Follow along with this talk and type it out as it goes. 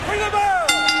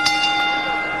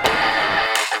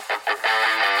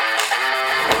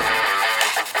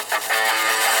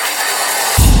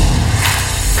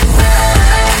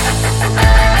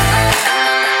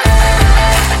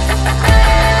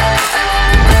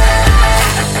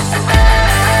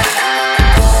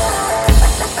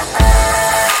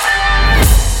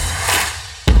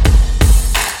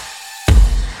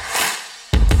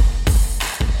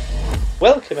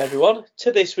everyone,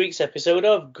 to this week's episode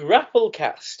of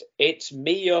Grapplecast. It's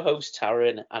me, your host,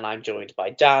 Taran, and I'm joined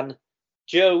by Dan,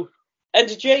 Joe,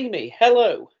 and Jamie.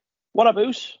 Hello. What up,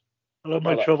 Boos? Hello,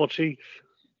 my trouble chief.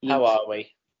 How are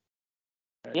we?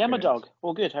 Yeah, my dog.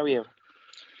 All good. How are you?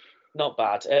 Not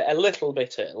bad. A little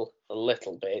bit ill. A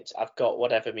little bit. I've got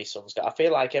whatever my son's got. I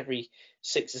feel like every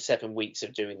 6 or 7 weeks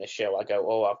of doing the show, I go,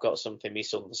 oh, I've got something my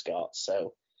son's got.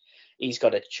 So he's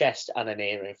got a chest and an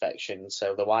ear infection.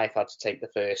 So the wife had to take the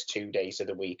first 2 days of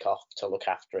the week off to look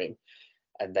after him.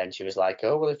 And then she was like,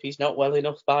 oh, well, if he's not well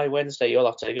enough by Wednesday, you'll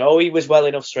have to go. Oh, he was well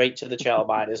enough straight to the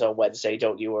childminders on Wednesday.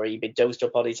 Don't you worry. He'd been dosed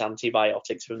up on his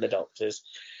antibiotics from the doctors.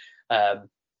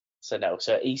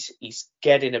 So he's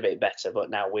getting a bit better, but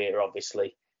now we're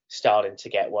obviously starting to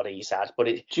get what he's had. But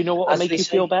do you know what will make you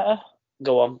feel better?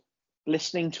 Go on.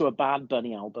 Listening to a Bad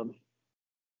Bunny album.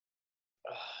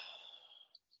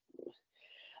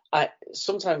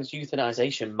 Sometimes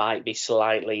euthanization might be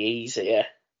slightly easier.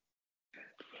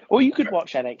 Or you could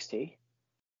watch NXT.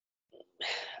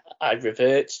 I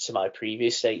revert to my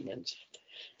previous statement.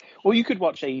 Or you could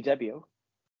watch AEW.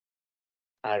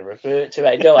 I revert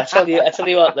to it. No, I tell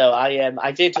you what though.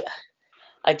 I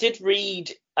did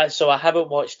read. So I haven't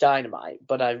watched Dynamite,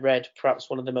 but I read perhaps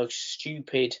one of the most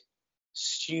stupid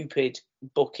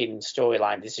booking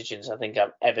storyline decisions I think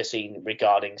I've ever seen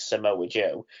regarding Samoa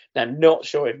Joe. Now, I'm not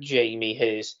sure if Jamie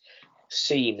has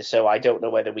seen, so I don't know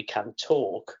whether we can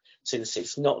talk, since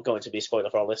it's not going to be a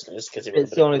spoiler for our listeners. Because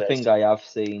it's the only thing I have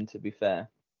seen, to be fair.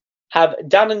 Have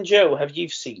Dan and Joe, have you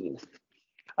seen?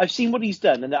 I've seen what he's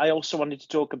done, and I also wanted to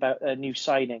talk about a new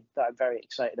signing that I'm very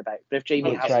excited about. But if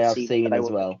Jamie hasn't I have seen it, as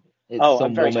well. It's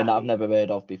some woman I've never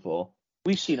heard of before.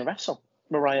 We've seen her wrestle,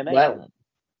 Mariah May.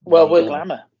 Well,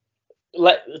 glamour.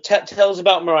 Tell us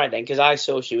about Mariah then, because I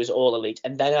saw she was all elite,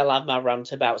 and then I'll have my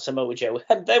rant about Samoa Joe,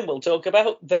 and then we'll talk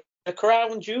about the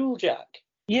Crown Jewel, Jack.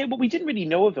 Yeah, well, we didn't really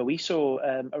know of her. We saw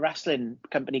a wrestling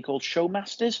company called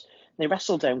Showmasters. They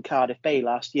wrestled down Cardiff Bay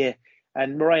last year,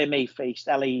 and Mariah May faced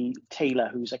Ellie Taylor,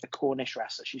 who's like a Cornish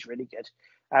wrestler. She's really good,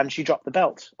 and she dropped the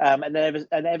belt. And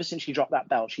ever since she dropped that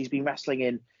belt, she's been wrestling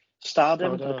in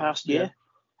Stardom for the past year. Yeah.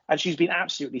 And she's been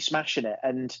absolutely smashing it.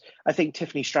 And I think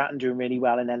Tiffany Stratton doing really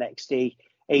well in NXT.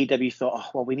 AEW thought, oh,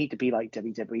 well, we need to be like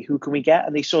WWE. Who can we get?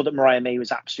 And they saw that Mariah May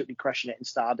was absolutely crushing it in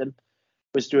Stardom,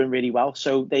 was doing really well.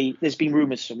 So there's been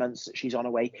rumours for months that she's on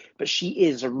her way. But she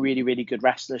is a really, really good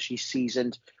wrestler. She's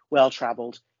seasoned,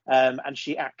 well-travelled, and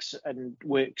she acts and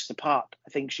works the part.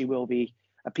 I think she will be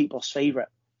a people's favourite.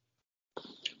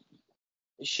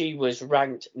 She was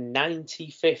ranked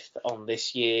 95th on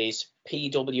this year's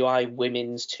PWI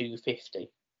Women's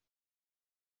 250.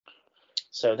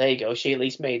 So there you go. She at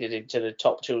least made it into the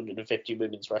top 250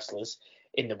 women's wrestlers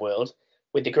in the world.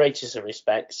 With the greatest of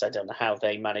respects, I don't know how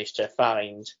they managed to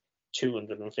find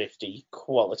 250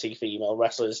 quality female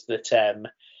wrestlers that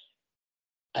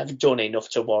have done enough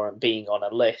to warrant being on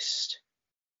a list.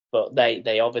 But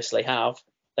they obviously have.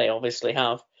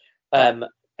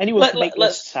 Anyone can make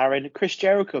lists, Aaron. Chris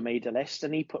Jericho made a list,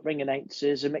 and he put ring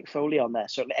announcers and Mick Foley on there,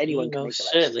 so anyone can make a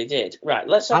list. Certainly did. Right,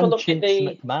 let's have a look at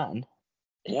the McMahon.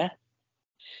 Yeah.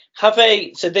 So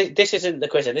this isn't the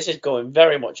quiz. This is going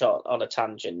very much on a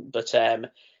tangent. But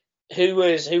who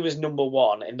was number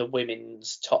one in the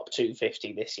women's top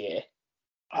 250 this year?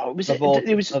 Oh,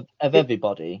 of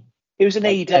everybody. It was an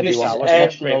AEW style,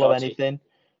 wasn't it? Or anything.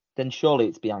 Then surely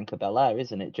it's Bianca Belair,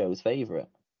 isn't it? Joe's favourite.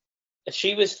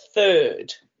 She was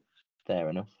third.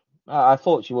 Fair enough. I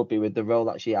thought she would be with the role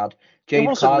that she had.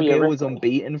 Jade Cargill was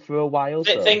unbeaten for a while.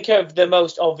 Think of the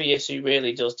most obvious who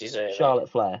really does deserve Charlotte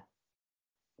Flair.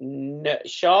 No,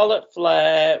 Charlotte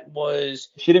Flair was...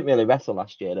 She didn't really wrestle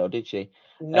last year, though, did she?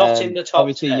 Not in the top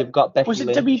obviously, 10. You've got Becky Lynch.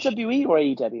 Was it WWE or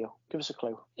AEW? Give us a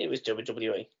clue. It was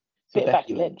WWE.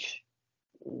 Becky Lynch.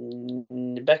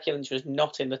 Becky Lynch was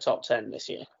not in the top 10 this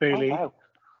year. Bayley. Oh,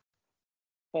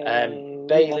 wow.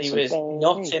 Bayley was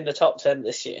not in the top 10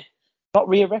 this year. Not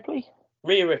Rhea Ripley?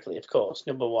 Rhea Ripley, of course,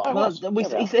 number one.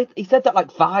 He said that like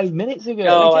 5 minutes ago.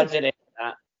 No, I didn't.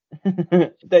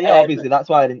 Obviously, that's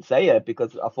why I didn't say it,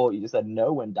 because I thought you just said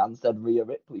no when Dan said Rhea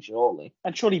Ripley, surely.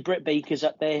 And surely Britt Baker's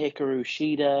up there, Hikaru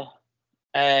Shida.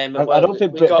 I don't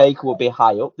think Britt Baker will be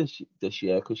high up this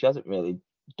year, because she hasn't really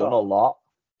done a lot.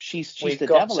 She's the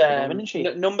devil at the moment, isn't she?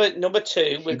 Number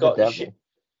two, we've got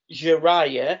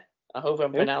Jiraiya. I hope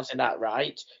I'm pronouncing that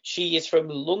right. She is from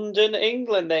London,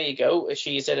 England. There you go.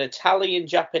 She is an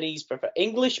Italian-Japanese,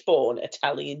 English-born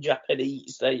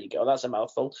Italian-Japanese. There you go. That's a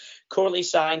mouthful. Currently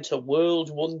signed to World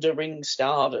Wondering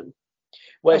Stardom,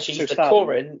 where she's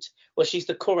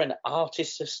the current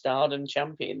Artist of Stardom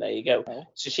champion. There you go. Oh.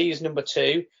 So she's number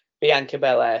two. Bianca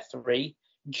Belair 3.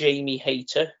 Jamie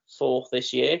Hayter, 4th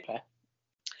this year.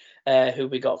 Okay. Who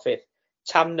we got 5th?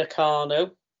 Tam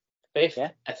Nakano, 5th.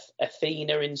 Yeah.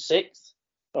 Athena in 6th.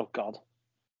 Oh, God.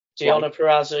 Deonna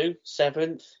Purrazzo,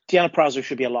 7th. Deonna Purrazzo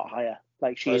should be a lot higher.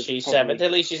 Like she's probably... 7th.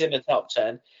 At least she's in the top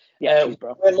 10. Yeah, she's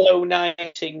bro. Willow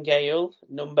Nightingale,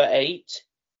 number 8.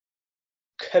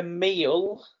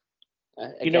 Camille.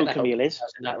 Camille is.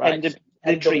 Right.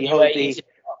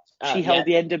 She held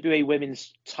the NWA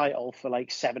Women's title for like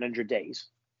 700 days.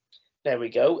 There we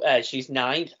go. She's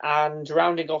 9th. And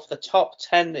rounding off the top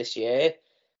 10 this year,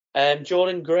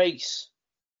 Jordynne Grace.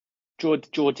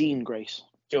 Jordynne Grace.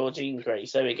 Jordynne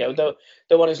Grace. There we go.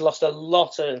 The one who's lost a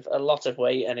lot of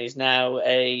weight and is now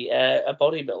a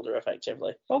bodybuilder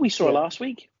effectively. Well, we saw her last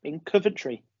week in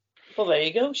Coventry. Well, there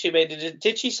you go. She made it.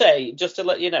 Did she say, just to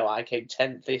let you know, I came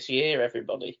 10th this year,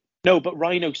 everybody? No, but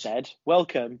Rhino said,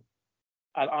 welcome,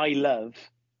 and I love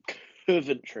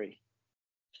Coventry.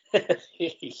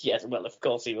 Yes, well, of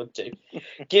course he would do.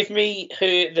 Give me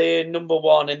the number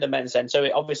 1 in the men's end. So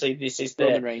obviously this is the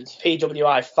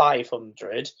PWI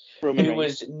 500. Who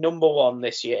was number 1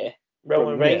 this year?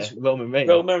 Roman Reigns.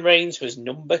 Roman Reigns was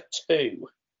number 2.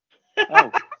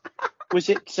 Oh. Was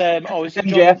it? Was it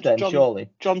MJF then? Surely.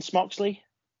 John Moxley.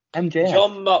 MJF.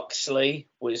 John Moxley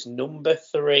was number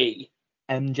 3.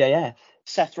 MJF.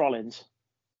 Seth Rollins.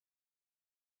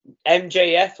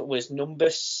 MJF was number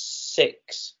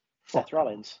 6. Seth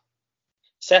Rollins.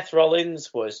 Seth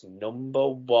Rollins was number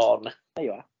 1. There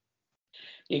you are.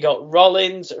 You got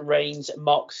Rollins, Reigns,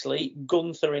 Moxley,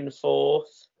 Gunther in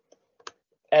 4th.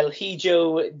 El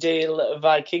Hijo del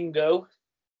Vikingo.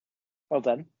 Well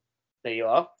done. There you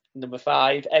are. Number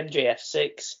 5. MJF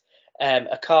 6.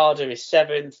 Okada is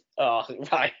 7th. Oh,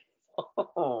 right.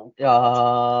 No,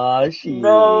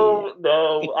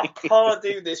 I can't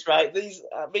do this right. This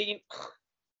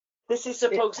is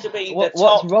supposed to be the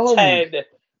top 10.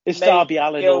 It's Darby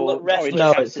Allin or wrestlers.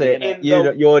 No, it's it.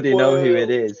 You already know who it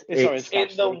is. It's in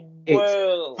the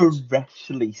world. It's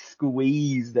freshly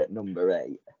squeezed at number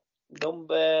 8. Hang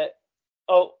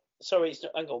on.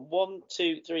 1,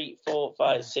 2, 3, 4,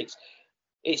 5, 6.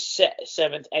 It's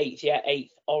 7th, 8th,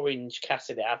 8th. Orange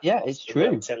Cassidy. Yeah, it's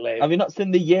true. Have you not seen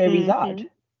the year he's had?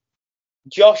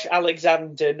 Josh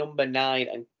Alexander, number 9,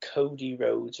 and Cody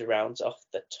Rhodes rounds off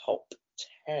the top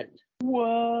 10.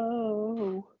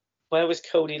 Whoa. Where was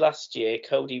Cody last year?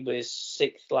 Cody was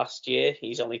 6th last year.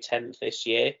 He's only 10th this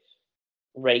year.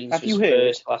 Reigns was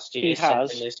 1st last year. He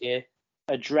has 2nd this year.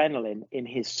 Adrenaline in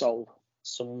his soul.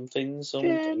 Something.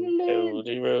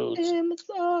 Cody Rhodes. In my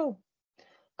soul.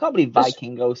 Can't believe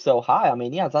Viking goes so high. I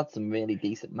mean, he has had some really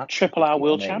decent matches. Triple R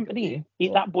world champion.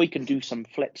 That boy can do some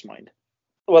flips, mind.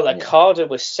 Well, Okada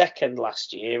was 2nd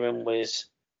last year and was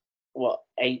 7th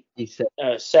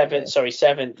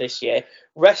this year.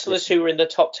 Wrestlers who were in the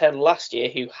top 10 last year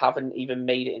who haven't even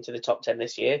made it into the top 10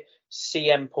 this year.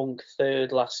 CM Punk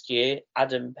 3rd last year.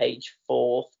 Adam Page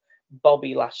 4th.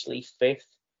 Bobby Lashley 5th.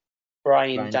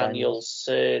 Bryan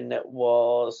Danielson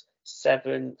was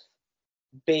 7th.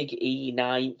 Big E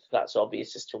 9th. That's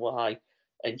obvious as to why.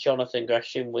 And Jonathan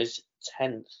Gresham was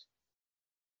 10th.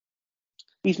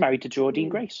 He's married to Jordynne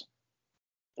Grace.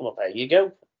 Well, there you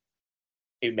go.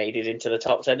 Who made it into the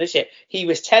top 10 this year. He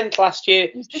was 10th last year.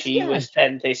 She was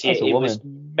 10th this year. It was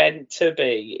meant to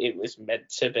be. It was meant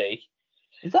to be.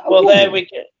 Is that a woman? There we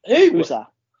go. Who's that?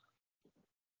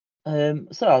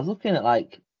 So I was looking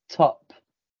at top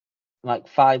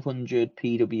 500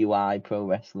 PWI pro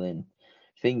wrestling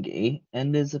thingy,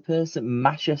 and there's a person,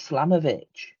 Masha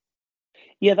Slamovich.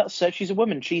 Yeah, that's she's a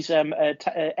woman. She's an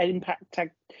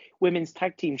Impact Women's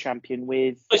Tag Team Champion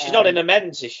with. But she's not in the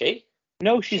men's, is she?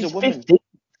 No, she's a woman. 50.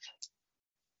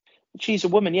 She's a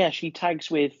woman. Yeah, she tags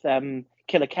with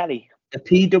Killer Kelly. The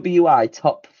PWI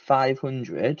top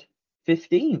 500,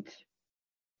 15th.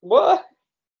 What?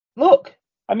 Look.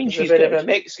 I mean, she's a bit of a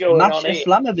mix going on here. Masha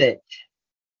Slamovich.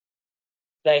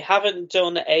 They haven't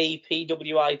done a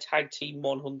PWI Tag Team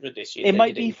 100 this year. It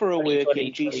might be for a work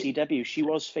in GCW. She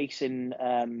was facing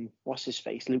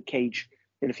Luke Cage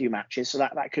in a few matches, so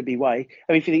that could be why.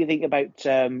 I mean, if you think about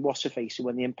what's her face who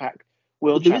won the Impact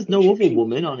World Championship. There is no other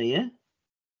woman on here.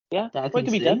 Yeah, what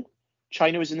could be done?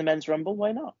 China was in the men's rumble.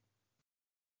 Why not?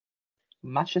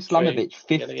 Masha Slamovich,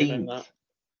 15th.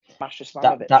 Masha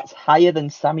Slamovich. That's higher than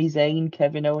Sami Zayn,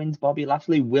 Kevin Owens, Bobby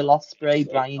Lashley, Will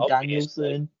Ospreay, Bryan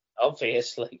Danielson.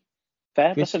 Obviously.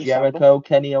 Fair. Chris Jericho,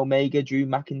 Kenny Omega, Drew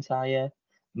McIntyre,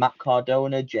 Matt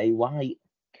Cardona, Jay White.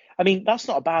 I mean, that's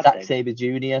not a bad Zack thing. Sabre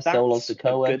Jr., Solo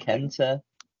Sikoa, Kenta,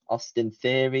 Austin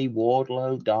Theory,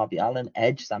 Wardlow, Darby Allin,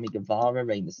 Edge, Sammy Guevara,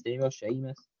 Rey Mysterio,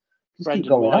 Sheamus.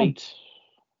 Brendan White.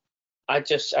 I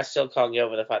still can't get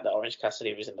over the fact that Orange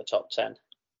Cassidy was in the top 10.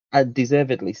 And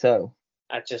deservedly so.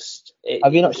 I just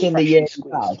Have you it not was seen the freshly year he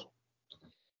squeezed. had?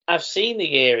 I've seen the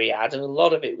year he had, and a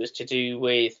lot of it was to do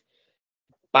with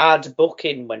bad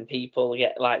booking when people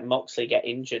get like Moxley get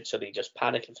injured, so they just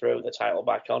panic and throw the title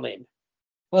back on him.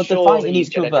 Well, they're Surely fighting he's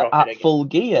each going to other drop it at again. full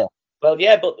gear. Well,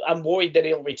 yeah, but I'm worried that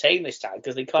he'll retain this time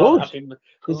because they can't Good, have him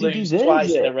 'cause he lose deserves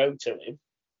twice in a it. row to him.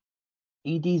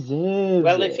 He deserves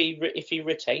Well, it. if he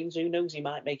retains, who knows? He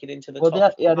might make it into the Well,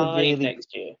 top he had a 5 really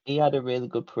next year. he had a really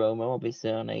good promo,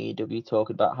 obviously, on AEW,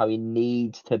 talking about how he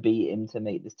needs to beat him to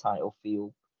make this title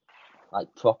feel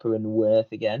like proper and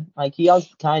worth again. Like, he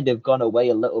has kind of gone away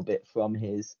a little bit from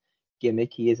his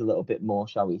gimmick. He is a little bit more,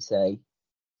 shall we say,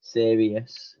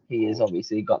 serious. He has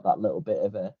obviously got that little bit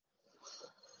of a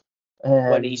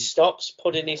When he stops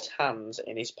putting his hands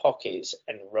in his pockets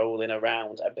and rolling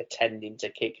around and pretending to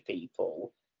kick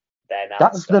people, then I'll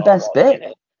that's the start best watching bit.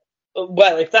 it.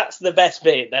 Well, if that's the best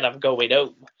bit, then I'm going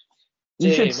home.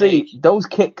 You should Dear see me. those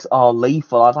kicks are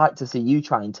lethal. I'd like to see you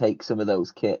try and take some of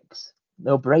those kicks.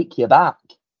 They'll break your back.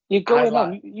 You're going I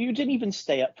on. You didn't even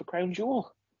stay up for Crown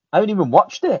Jewel. I haven't even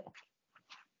watched it.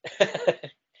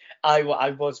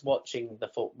 I was watching the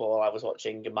football. I was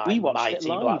watching my We watched it mighty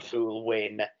live. Blackpool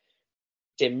win,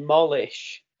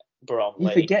 demolish Bromley.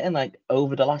 You're forgetting, like,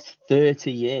 over the last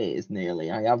 30 years, nearly,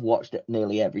 I have watched it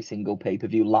nearly every single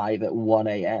pay-per-view live at 1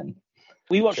 a.m.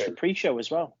 We watched True. the pre-show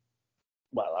as well.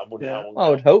 Well, I wouldn't. Yeah. I wouldn't I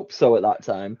would know. hope so at that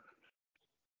time.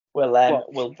 Well,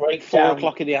 we'll break 4 down.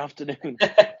 o'clock in the afternoon.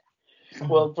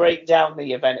 We'll break down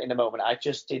the event in a moment. I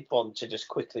just did want to just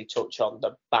quickly touch on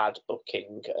the bad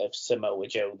booking of Samoa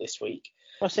Joe this week.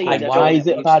 I'll say I you Why don't is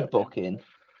it think bad so. booking?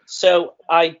 So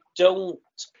I don't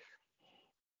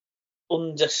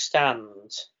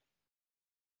understand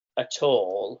at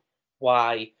all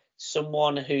why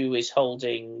someone who is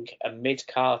holding a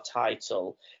mid-card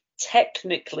title,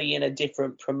 technically in a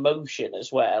different promotion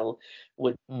as well,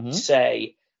 would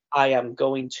say, I am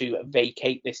going to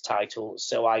vacate this title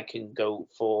so I can go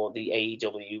for the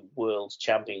AEW World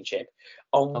Championship.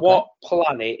 On what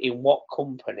planet, in what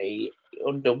company,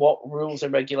 under what rules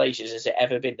and regulations has it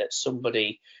ever been that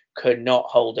somebody could not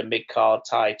hold a mid-card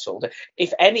title?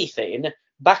 If anything,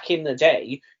 back in the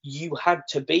day, you had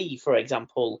to be, for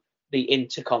example, the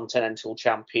Intercontinental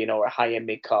Champion or a higher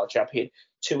mid-card champion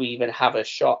to even have a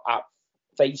shot at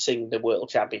facing the world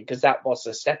champion, because that was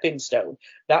the stepping stone.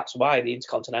 That's why the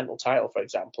Intercontinental title, for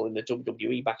example, in the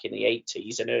WWE back in the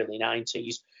 80s and early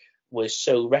 90s was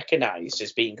so recognized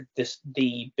as being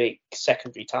the big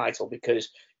secondary title, because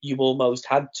you almost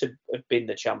had to have been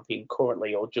the champion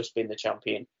currently or just been the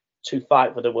champion to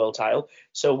fight for the world title.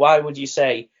 So why would you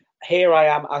say, here I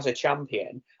am as a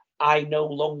champion, I no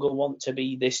longer want to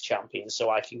be this champion, so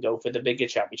I can go for the bigger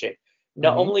championship?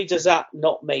 Not only does that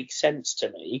not make sense to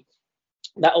me,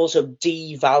 that also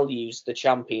devalues the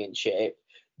championship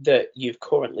that you've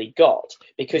currently got,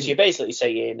 because you're basically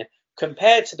saying,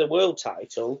 compared to the world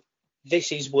title,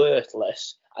 this is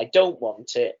worthless. I don't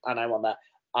want it, and I want that.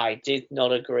 I did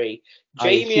not agree.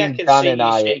 Jamie, I can Dan see and you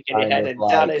I shaking your kind head, of and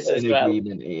Dan like is as in well.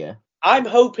 agreement here. I'm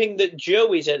hoping that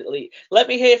Joe is at least. Let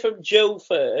me hear from Joe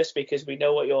first, because we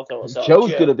know what your thoughts are.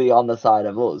 Joe's Joe. going to be on the side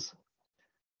of us.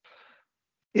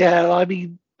 Yeah, I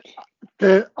mean,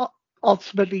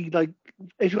 ultimately, like,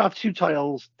 if you have 2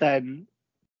 titles, then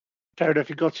fair enough,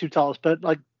 you've got 2 titles. But,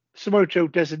 like, Samoa Joe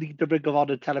doesn't need the Ring of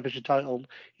Honor television title.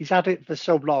 He's had it for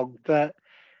so long that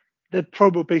the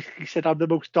promo basically said, I'm the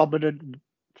most dominant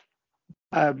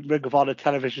Ring of Honor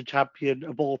television champion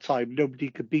of all time. Nobody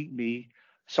could beat me.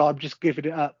 So I'm just giving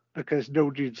it up because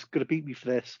nobody's going to beat me for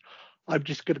this. I'm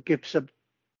just going to give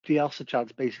somebody else a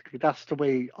chance, basically. That's the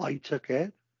way I took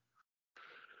it.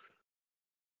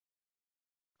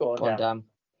 Go on, Dan.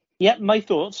 Yeah, my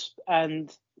thoughts,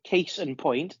 and case in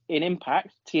point, in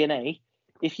Impact, TNA,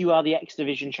 if you are the X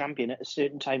Division champion at a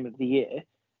certain time of the year,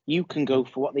 you can go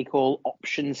for what they call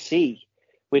Option C,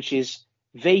 which is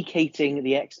vacating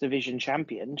the X Division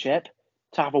championship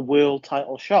to have a world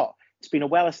title shot. It's been a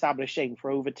well-established thing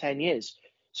for over 10 years.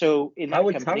 So in that How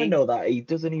would company, Taran know that? He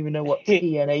doesn't even know what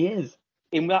TNA is.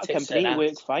 In that company, it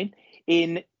worked Cincinnati. fine.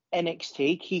 In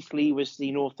NXT, Keith Lee was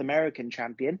the North American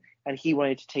champion, and he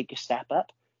wanted to take a step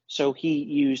up. So he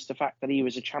used the fact that he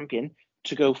was a champion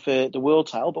to go for the world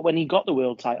title. But when he got the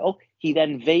world title, he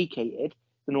then vacated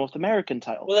the North American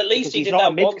title. Well, at least because he he's did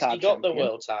not a that once mid-card he got the champion.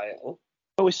 world title.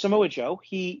 But with Samoa Joe,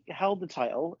 he held the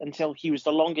title until he was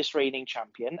the longest reigning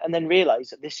champion, and then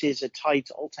realized that this is a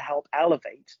title to help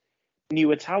elevate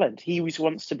newer talent. He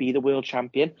wants to be the world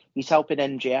champion. He's helping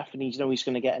MJF, and he's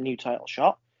going to get a new title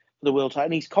shot for the world title,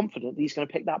 and he's confident that he's going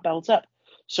to pick that belt up.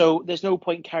 So there's no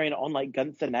point carrying it on like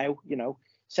Gunther now,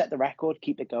 set the record,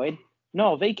 keep it going.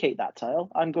 No, vacate that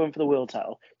title. I'm going for the world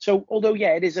title. So, although,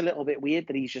 yeah, it is a little bit weird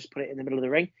that he's just put it in the middle of the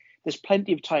ring, there's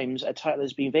plenty of times a title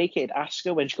has been vacated.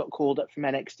 Asuka, when she got called up from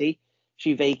NXT,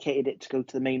 she vacated it to go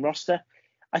to the main roster.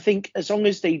 I think as long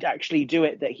as they actually do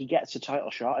it, that he gets a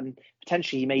title shot, and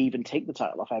potentially he may even take the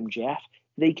title off MJF,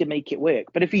 they can make it work.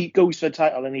 But if he goes for the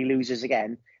title and he loses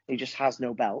again, he just has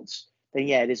no belts, then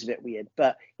yeah, it is a bit weird.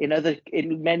 But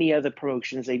in many other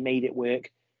promotions, they made it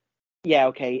work. Yeah,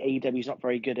 okay, AEW is not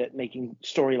very good at making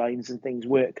storylines and things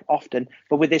work often,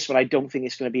 but with this one, I don't think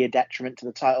it's going to be a detriment to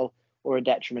the title or a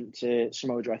detriment to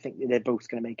Samoa Joe. I think they're both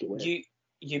going to make it work.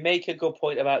 You make a good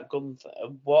point about Gunther.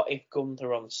 What if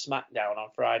Gunther on SmackDown on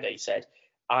Friday said,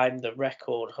 I'm the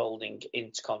record-holding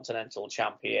Intercontinental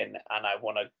Champion and I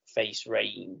want to face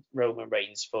Roman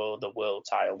Reigns for the world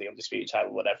title, the Undisputed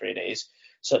title, whatever it is.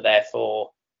 So therefore,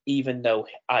 even though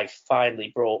I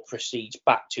finally brought prestige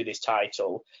back to this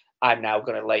title, I'm now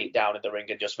going to lay it down in the ring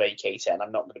and just vacate it, and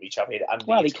I'm not going to be champion. And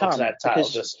well, he can't,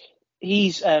 because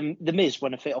he's The Miz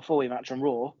won a Fatal 4-Way match on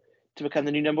Raw to become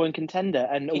the new number one contender,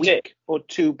 and a week or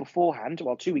two beforehand,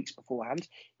 2 weeks beforehand,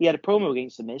 he had a promo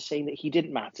against The Miz saying that he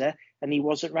didn't matter and he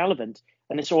wasn't relevant.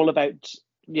 And it's all about,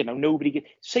 nobody.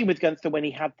 Same with Gunther when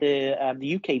he had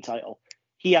the UK title.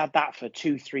 He had that for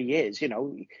 2-3 years.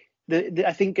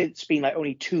 I think it's been like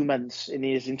only 2 months in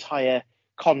his entire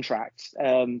contract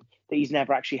that he's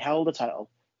never actually held a title.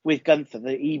 With Gunther,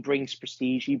 that he brings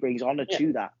prestige, he brings honor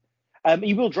to that.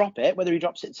 He will drop it, whether he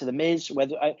drops it to The Miz,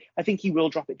 I think he will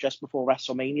drop it just before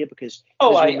WrestleMania, because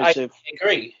I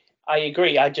agree.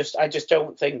 I just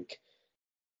don't think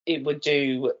it would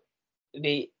do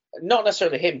not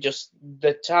necessarily him, just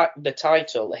the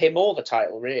title, him or the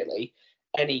title really,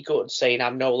 any good, saying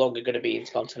I'm no longer going to be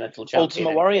Intercontinental Champion.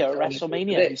 Ultimate Warrior at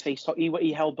WrestleMania,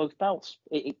 he held both belts.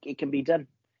 It can be done.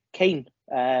 Kane,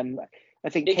 I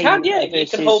think it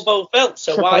can hold both belts.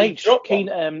 So Triple why H, drop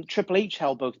Kane, Triple H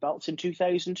held both belts in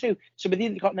 2002. So with the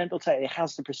Intercontinental title, it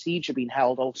has the prestige of being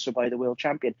held also by the world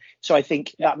champion. So I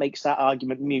think that makes that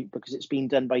argument moot, because it's been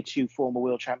done by two former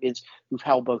world champions who've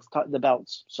held both the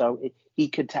belts. So he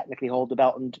could technically hold the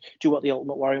belt and do what the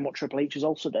Ultimate Warrior and what Triple H has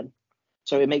also done.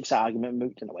 So it makes that argument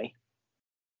moot in a way.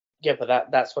 Yeah,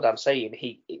 but that's what I'm saying.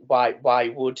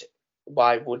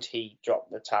 Why would he drop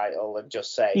the title and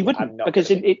just say he wouldn't? I'm not? Because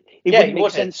it wouldn't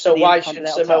make sense. So why should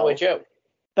Samoa Joe?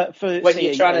 But when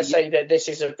you're trying to say that this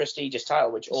is a prestigious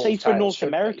title, which all for a North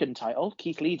American title,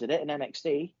 Keith Lee did it in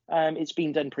NXT. It's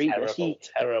been done previous.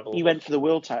 Terrible. He went for the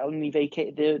world title and he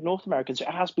vacated the North American. So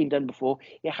it has been done before.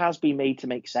 It has been made to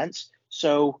make sense.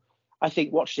 So I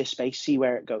think watch this space, see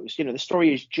where it goes. The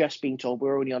story is just being told.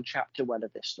 We're only on chapter 1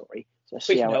 of this story. So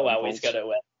we know how he's going to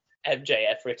win.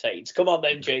 MJF retains. Come on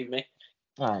then, Jamie.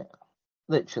 Right.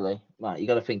 Literally. Right, you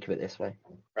got to think of it this way.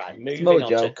 Right, moving on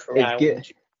to Crown.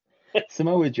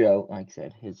 Samoa Joe, like I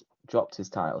said, has dropped his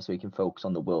title so he can focus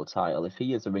on the world title. If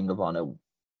he is a Ring of Honor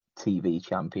TV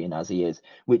champion, as he is,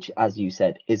 which, as you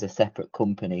said, is a separate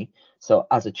company. So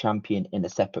as a champion in a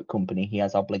separate company, he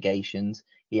has obligations.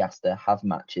 He has to have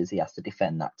matches. He has to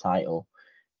defend that title.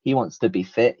 He wants to be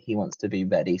fit. He wants to be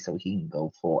ready so he can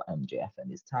go for MJF and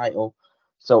his title.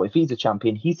 So if he's a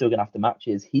champion, he's still going to have the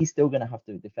matches. He's still going to have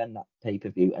to defend that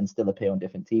pay-per-view and still appear on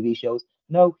different TV shows.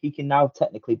 No, he can now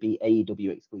technically be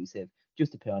AEW exclusive,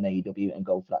 just appear on AEW and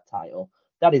go for that title.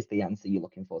 That is the answer you're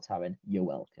looking for, Taran. You're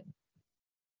welcome.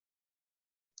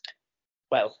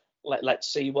 Well,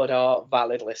 let's see what our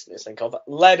valid listeners think of it.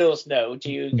 Let us know.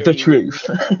 Do you agree? The truth.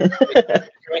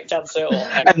 Correct answer.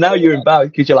 And now you're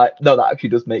embarrassed because you're like, no, that actually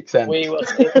does make sense.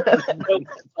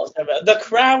 The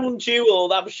Crown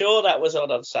Jewel. I'm sure that was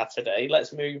on Saturday.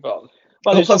 Let's move on.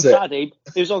 Well, it was on Saturday.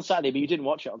 It was on Saturday, but you didn't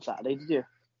watch it on Saturday, did you?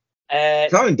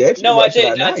 Taran did. No, I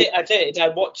did. I did. I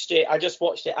watched it. I just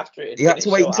watched it after it. You had to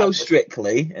wait until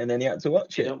Strictly, and then you had to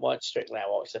watch it. I didn't watch Strictly. I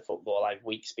watched the football. I'm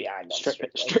weeks behind on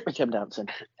Strictly came dancing.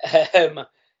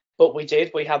 But we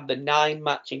did. We had the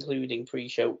 9-match, including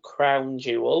pre-show Crown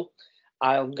Jewel.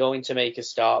 I'm going to make a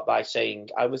start by saying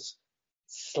I was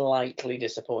slightly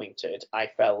disappointed.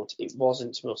 I felt it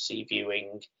wasn't must-see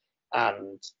viewing,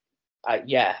 and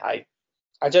I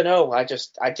don't know. I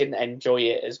didn't enjoy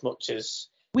it as much as.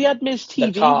 We had Miz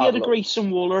TV. We had a Grayson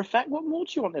Waller effect. What more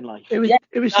do you want in life? It was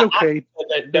okay.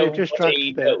 It just dragged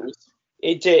a bit.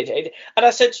 It did. And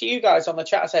I said to you guys on the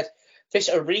chat, I said, this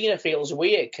arena feels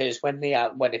weird because when they've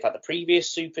had the previous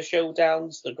Super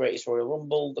Showdowns, the Greatest Royal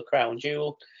Rumble, the Crown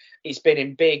Jewel, it's been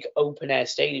in big open-air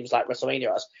stadiums like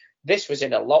WrestleMania has. This was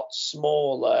in a lot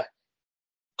smaller,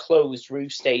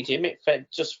 closed-roof stadium. It felt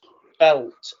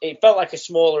like a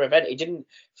smaller event. It didn't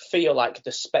feel like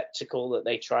the spectacle that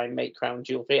they try and make Crown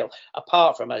Jewel feel.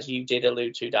 Apart from, as you did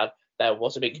allude to, Dad, there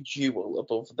was a big duel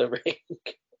above the ring.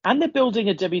 And they're building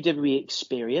a WWE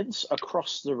experience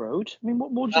across the road. I mean,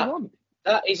 what more do you want?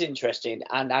 That is interesting,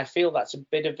 and I feel that's a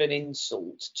bit of an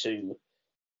insult to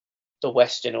the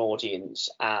Western audience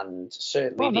and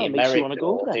certainly the American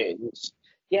audience.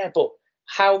 Yeah, but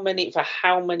for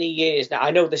how many years now? I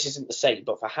know this isn't the same,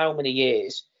 but for how many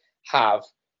years have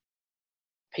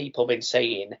people been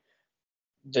saying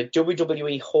the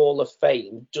WWE Hall of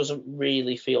Fame doesn't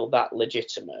really feel that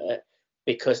legitimate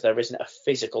because there isn't a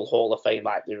physical Hall of Fame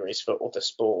like there is for other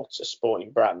sports or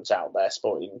sporting brands out there,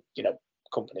 sporting,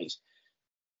 companies.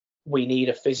 We need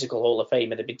a physical Hall of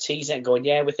Fame, and they've been teasing and going,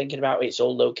 yeah, we're thinking about it. It's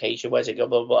all location, where's it go,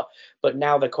 blah, blah, blah. But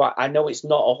now I know it's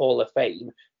not a Hall of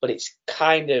Fame, but it's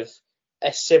kind of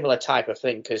a similar type of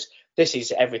thing because this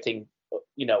is everything,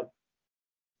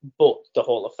 but the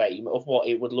Hall of Fame of what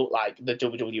it would look like, the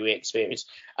WWE experience.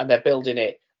 And they're building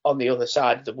it on the other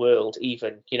side of the world,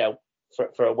 even,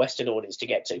 for a Western audience to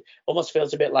get to. Almost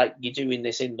feels a bit like you're doing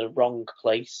this in the wrong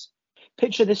place.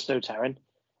 Picture this though, Taran.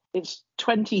 It's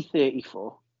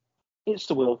 2034. It's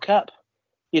the World Cup.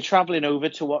 You're travelling over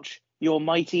to watch your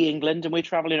mighty England, and we're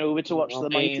travelling over to watch the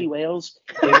mighty Wales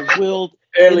in the World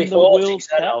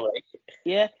Cup.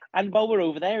 Yeah, and while we're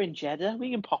over there in Jeddah, we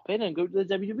can pop in and go to the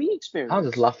WWE experience. I was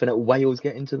just laughing at Wales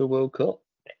getting to the World Cup.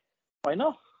 Why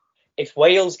not? If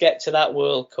Wales get to that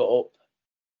World Cup,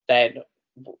 then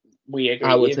we agree.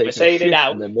 I would take we're saying it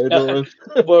now. In the middle.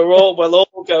 we'll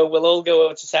all go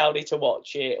over to Saudi to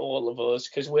watch it, all of us,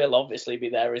 because we'll obviously be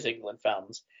there as England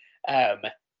fans.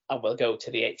 And we'll go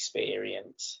to the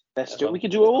experience. Let's do it. We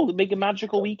can do it all. Make a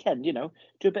magical weekend, do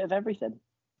a bit of everything.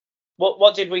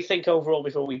 What did we think overall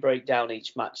before we break down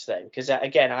each match then? Because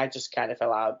again, I just kind of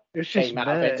fell out. Came out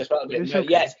of it just a bit. Okay.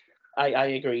 Yes, I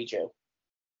agree, Joe.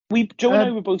 Joe and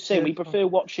I were both saying we prefer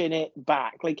watching it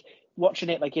back, watching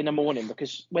it in the morning,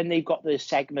 because when they've got the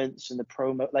segments and the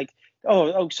promo,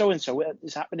 so and so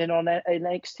is happening on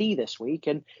NXT this week,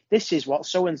 and this is what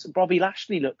so and so Bobby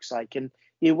Lashley looks like, and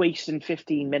you're wasting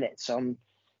 15 minutes on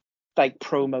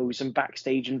promos and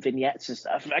backstage and vignettes and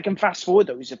stuff. I can fast forward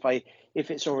those if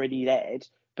it's already aired.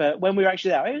 But when we were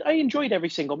actually there, I enjoyed every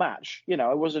single match.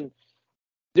 I wasn't.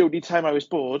 The only time I was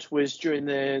bored was during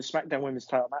the SmackDown Women's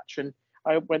Title match, and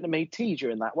I went and made tea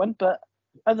during that one. But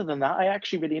other than that, I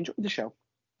actually really enjoyed the show.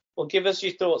 Well, give us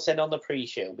your thoughts then on the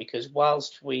pre-show, because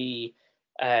whilst we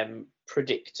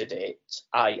predicted it,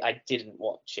 I didn't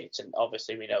watch it, and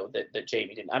obviously we know that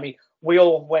Jamie didn't. I mean, we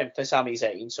all went for Sami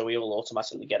Zayn, so we all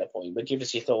automatically get a point. But give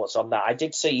us your thoughts on that. I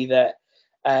did see that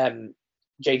JD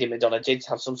McDonough did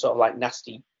have some sort of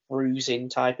nasty bruising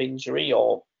type injury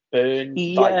or burn.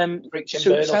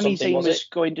 So Sami Zayn was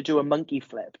going to do a monkey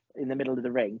flip in the middle of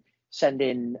the ring,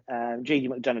 sending JD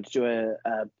McDonough to do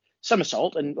a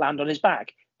somersault and land on his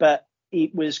back, but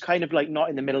it was kind of not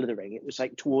in the middle of the ring. It was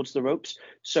towards the ropes.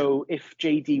 So if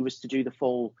JD was to do the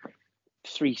full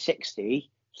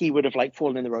 360, he would have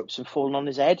fallen in the ropes and fallen on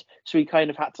his head. So he kind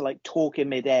of had to torque in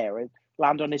midair and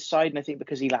land on his side. And I think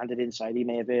because he landed inside, he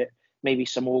may have hurt maybe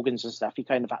some organs and stuff. He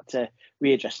kind of had to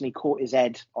readjust, and he caught his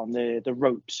head on the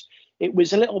ropes. It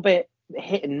was a little bit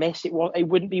hit and miss. It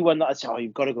wouldn't be one that I'd say,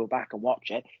 you've got to go back and watch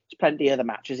it. There's plenty of other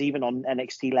matches, even on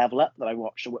NXT Level Up, that I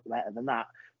watched better than that.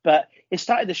 But it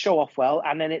started the show off well,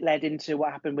 and then it led into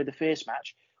what happened with the first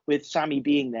match, with Sami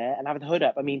being there and having the hood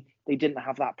up. I mean, they didn't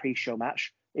have that pre-show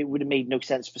match. It would have made no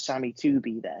sense for Sami to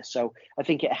be there. So I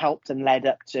think it helped and led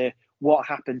up to what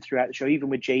happened throughout the show, even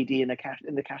with JD in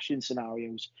the cash-in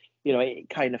scenarios. It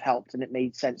kind of helped, and it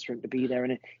made sense for him to be there,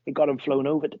 and it got him flown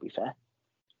over, to be fair.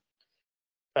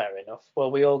 Fair enough.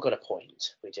 Well, we all got a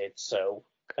point. We did, so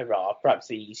hurrah. Perhaps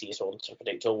the easiest one to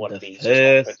predict, or one of the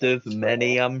easiest. First of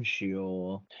many, I'm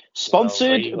sure.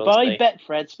 Sponsored by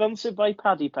Betfred, sponsored by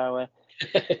Paddy Power.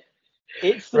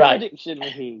 It's the prediction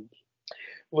league.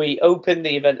 We open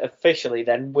the event officially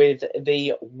then with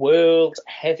the World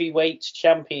Heavyweight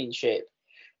Championship,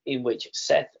 in which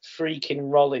Seth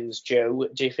freaking Rollins, Joe,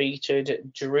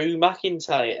 defeated Drew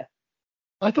McIntyre.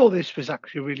 I thought this was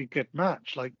actually a really good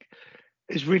match.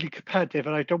 It's really competitive,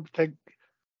 and I don't think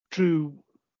Drew,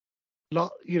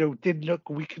 didn't look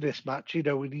weak in this match.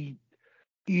 And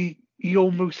he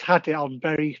almost had it on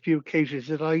very few occasions,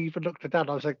 and I even looked at that. And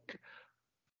I was like,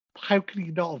 how can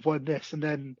he not have won this? And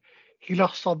then he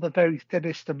lost on the very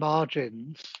thinnest of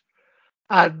margins.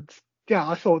 And yeah,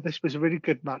 I thought this was a really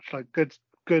good match.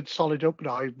 Good solid opener.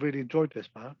 I really enjoyed this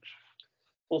match.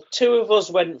 Well, two of us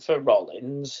went for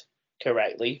Rollins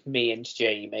correctly, me and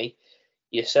Jamie.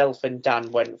 Yourself and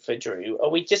Dan went for Drew. Are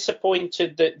we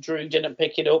disappointed that Drew didn't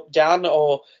pick it up, Dan,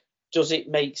 or does it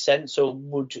make sense, or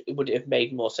would it have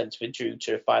made more sense for Drew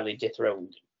to have finally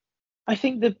dethroned him? I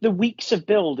think the weeks of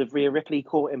build of Rhea Ripley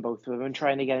caught in both of them and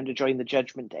trying to get him to join the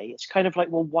Judgment Day, it's kind of like,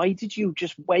 well, why did you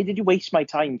waste my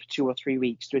time for 2 or 3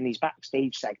 weeks doing these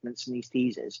backstage segments and these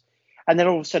teasers? And then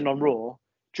all of a sudden on Raw,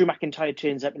 Drew McIntyre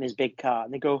turns up in his big car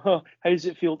and they go, how does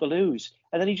it feel to lose?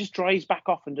 And then he just drives back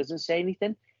off and doesn't say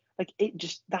anything. Like,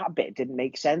 that bit didn't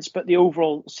make sense. But the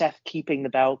overall Seth keeping the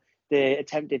belt, the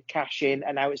attempted cash in,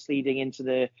 and now it's leading into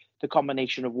the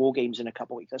combination of War Games in a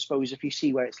couple of weeks. I suppose if you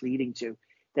see where it's leading to,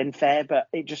 then fair, but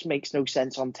it just makes no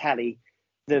sense on telly.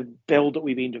 The build that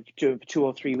we've been doing for 2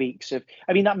 or 3 weeks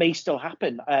that may still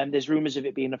happen. There's rumours of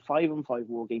it being a 5-on-5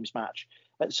 War Games match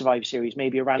at Survivor Series,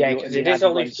 maybe around. Yeah, because it is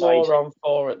only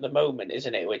 4-on-4 at the moment,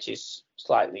 isn't it? Which is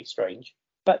slightly strange.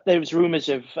 But there was rumours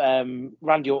of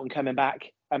Randy Orton coming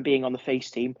back and being on the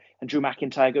face team, and Drew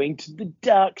McIntyre going to the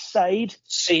dark side.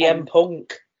 CM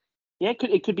Punk. Yeah,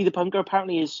 it could be the Punker.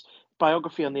 Apparently, his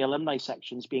biography on the alumni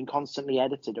sections being constantly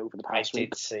edited over the past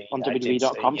week on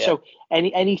WWE.com. Yeah. So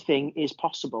anything is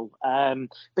possible.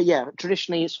 But yeah,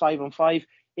 traditionally it's 5-on-5.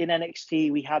 In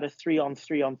NXT, we had a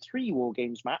 3-on-3-on-3 War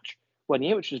Games match 1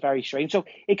 year, which was very strange. So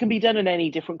it can be done in any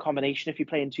different combination. If you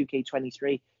play in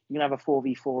 2K23, you can have a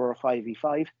 4v4 or a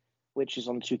 5v5, which is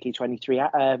on the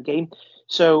 2K23 game.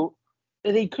 So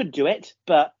they could do it,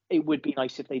 but it would be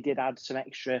nice if they did add some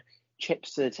extra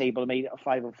chips to the table and made it a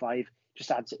 5-on-5.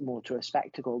 Just adds it more to a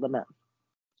spectacle, doesn't it?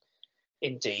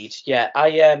 Indeed, yeah.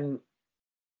 I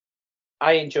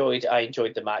enjoyed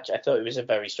the match. I thought it was a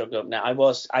very strong up. Now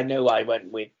I know I went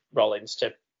with Rollins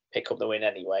to pick up the win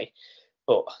anyway,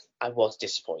 but I was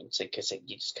disappointed because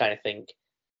you just kind of think,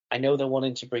 I know they're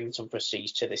wanting to bring some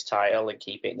prestige to this title and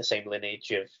keep it in the same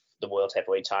lineage of the World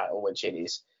Heavyweight title, which it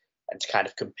is, and to kind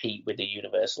of compete with the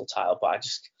Universal title. But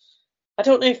I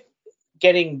don't know if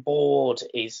getting bored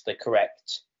is the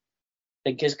correct.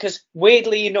 Because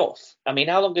weirdly enough, I mean,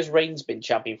 how long has Reigns been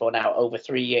champion for now? Over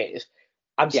 3 years.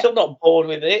 I'm still not bored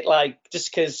with it,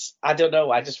 just because, I don't know,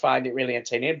 I just find it really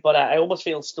entertaining. But I almost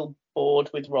feel still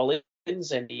bored with Rollins,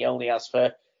 and he only has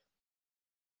for,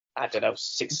 I don't know,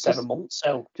 6 or 7 months.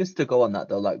 So just to go on that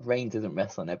though, Reigns isn't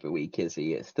wrestling every week, is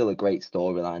he? It's still a great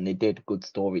storyline. They did good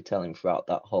storytelling throughout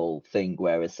that whole thing,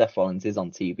 whereas Seth Rollins is on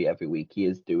TV every week. He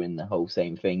is doing the whole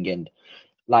same thing, and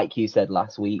like you said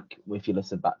last week, if you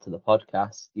listen back to the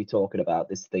podcast, you're talking about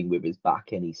this thing with his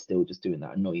back, and he's still just doing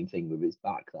that annoying thing with his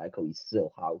back. He's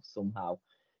still somehow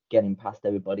getting past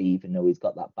everybody, even though he's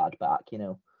got that bad back.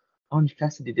 Orange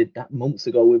Cassidy did that months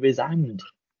ago with his hand.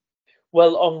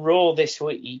 Well, on Raw this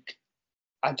week,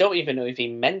 I don't even know if he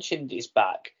mentioned his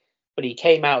back, but he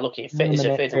came out looking fit as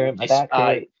a fiddle.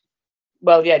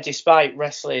 Despite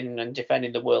wrestling and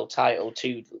defending the world title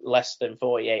less than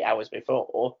 48 hours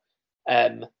before.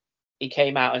 He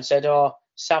came out and said,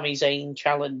 Sami Zayn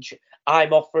challenge.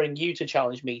 I'm offering you to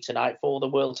challenge me tonight for the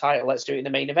world title. Let's do it in the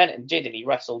main event. And he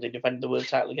wrestled and defended the world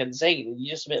title against Zayn. And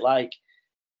you're just a bit like,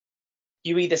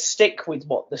 you either stick with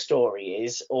what the story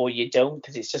is or you don't,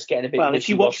 because it's just getting a bit. Well, if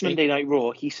you watch Monday Night Raw,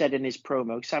 he said in his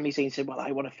promo, Sami Zayn said, well,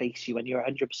 I want to face you when you're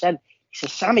 100%. He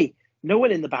says, Sami, no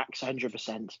one in the back's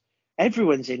 100%.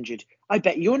 Everyone's injured. I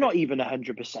bet you're not even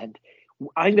 100%.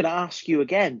 I'm going to ask you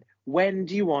again. When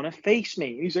do you want to face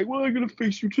me? He's like, well, I'm going to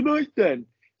face you tonight then.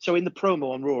 So in the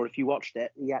promo on Raw, if you watched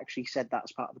it, he actually said that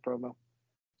as part of the promo.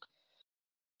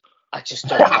 I just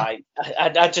don't like.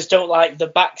 I just don't like the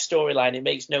back storyline. It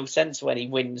makes no sense when he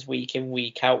wins week in,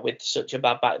 week out with such a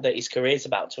bad back that his career's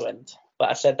about to end. But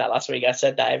I said that last week. I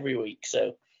said that every week.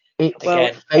 So any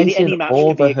match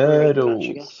all could be the hurdles. Match,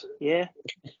 I guess. Yeah,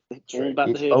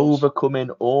 it's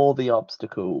overcoming all the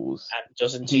obstacles. And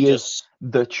doesn't he just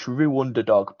the true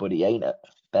underdog? But he ain't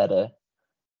better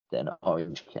than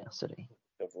Orange Cassidy.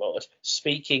 Good Lord.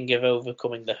 Speaking of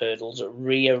overcoming the hurdles,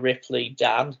 Rhea Ripley,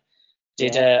 Dan,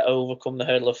 did overcome the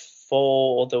hurdle of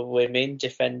 4 other women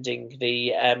defending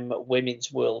the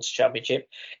Women's World Championship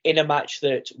in a match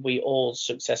that we all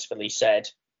successfully said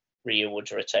Rhea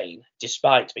would retain,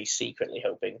 despite me secretly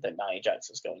hoping that Nia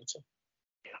Jax was going to.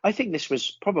 I think this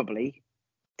was probably,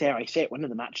 dare I say it, one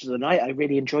of the matches of the night. I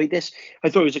really enjoyed this. I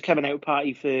thought it was a coming out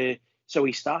party for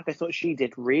Zoe Stark. I thought she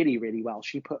did really, really well.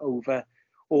 She put over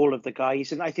all of the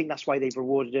guys, and I think that's why they've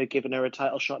rewarded her, given her a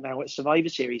title shot now at Survivor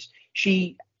Series.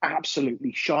 She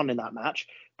absolutely shone in that match,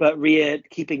 but Rhea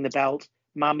keeping the belt,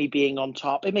 Mami being on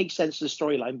top, it makes sense to the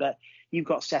storyline. But you've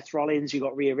got Seth Rollins, you've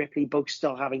got Rhea Ripley, both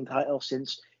still having titles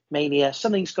since Mania.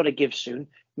 Something's got to give soon.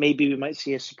 Maybe we might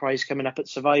see a surprise coming up at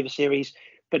Survivor Series.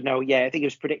 But no, I think it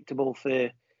was predictable for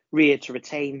Rhea to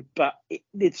retain, but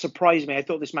it surprised me. I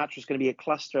thought this match was going to be a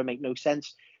cluster, make no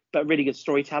sense, but really good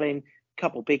storytelling,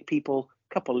 couple big people,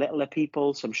 couple littler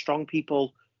people, some strong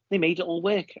people. They made it all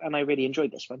work, and I really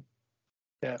enjoyed this one.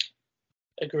 Yeah.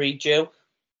 Agreed, Joe.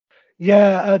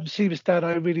 Yeah, same as Dan,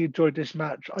 I really enjoyed this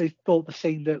match. I thought the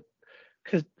same that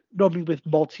because normally with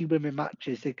multi-women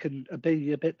matches they can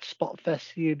be a bit spot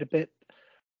festy and a bit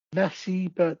messy,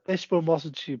 but this one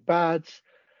wasn't too bad.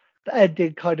 The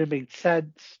ending kind of made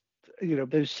sense.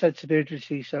 There's sense of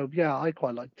urgency. So yeah, I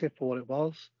quite liked it for what it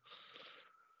was.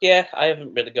 Yeah, I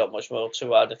haven't really got much more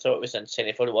to add. I thought it was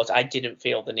entertaining for what it was. I didn't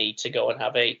feel the need to go and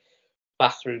have a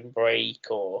bathroom break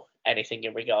or anything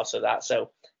in regards to that.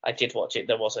 So I did watch it.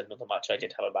 There was another match I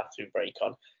did have a bathroom break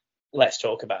on. Let's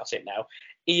talk about it now.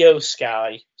 Io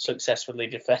Sky successfully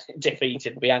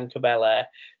defeated Bianca Belair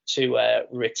to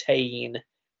retain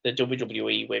the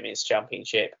WWE Women's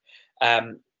Championship.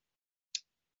 And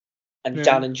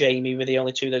Dan and Jamie were the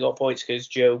only two that got points because,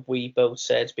 Joe, we both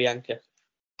said Bianca.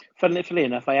 Funnily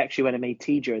enough, I actually went and made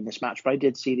tea during this match, but I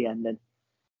did see the ending.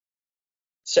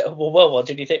 So, well, what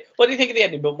did you think? What did you think of the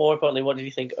ending? But more importantly, what did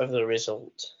you think of the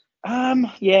result?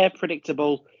 Yeah,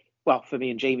 predictable. Well, for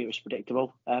me and Jamie, it was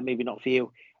predictable. Maybe not for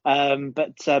you.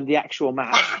 But the actual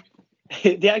match,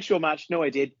 no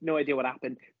idea what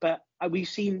happened. But we've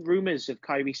seen rumors of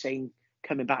Kairi saying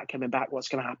coming back. What's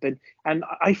going to happen? And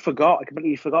I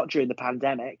completely forgot during the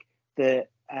pandemic that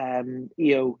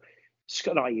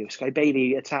Sky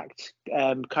Bailey attacked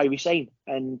Kairi Sane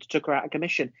and took her out of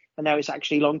commission. And now it's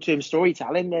actually long-term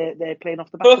storytelling. They're playing off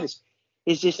the back of this.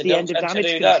 Is this the end of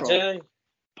Damage Control?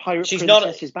 Pirate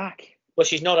Princess is back. Well,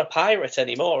 she's not a pirate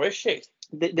anymore, is she?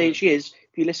 She is.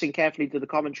 If you listen carefully to the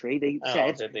commentary, they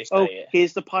said,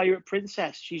 here's the Pirate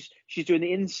Princess. She's doing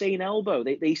the insane elbow.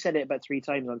 They said it about 3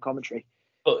 times on commentary.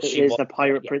 But she is the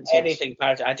Pirate Princess. Anything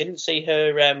pirate. I didn't see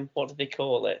her, what do they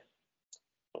call it?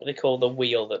 What do they call the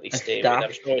wheel that they steer with?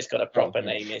 I'm sure it's got a proper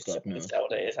name. Is that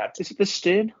what it is? Is it the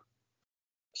stern?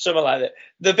 Something like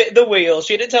that. The wheel.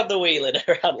 She didn't have the wheel in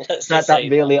her hand. That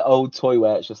really old toy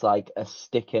where it's just like a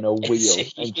stick in a wheel.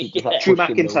 And she just like Drew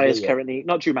McIntyre is currently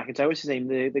not Drew McIntyre. What's his name?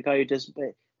 The guy who does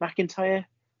McIntyre.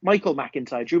 Michael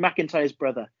McIntyre. Drew McIntyre's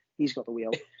brother. He's got the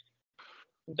wheel.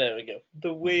 There we go.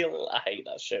 The wheel. I hate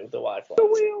that show. The Wife. The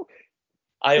wheel.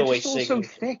 I always sing. So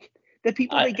thick. The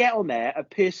people they get on there are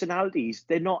personalities.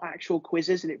 They're not actual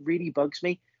quizzes, and it really bugs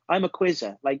me. I'm a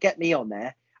quizzer. Like, get me on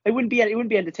there. It wouldn't be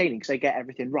entertaining because I get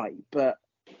everything right, but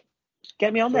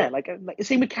get me on there. Like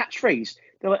same with catchphrase.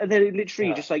 They're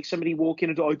literally just like somebody walking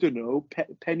and I don't know,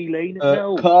 Penny Lane.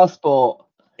 No, car sport.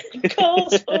 Car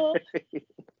sport.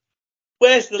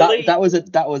 Where's the lead? That was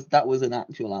an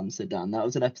actual answer, Dan. That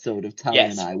was an episode of Taran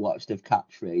and I watched of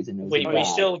catchphrase, and we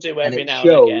still do every now and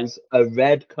again. And it shows a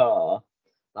red car,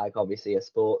 like obviously a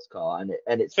sports car,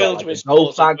 and it's filled got with a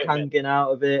whole fag equipment hanging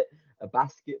out of it. A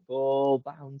basketball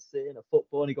bouncing, a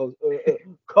football, and he goes,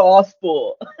 car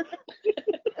sport.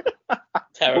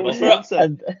 Terrible. And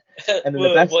then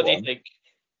the best what do you think?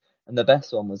 And the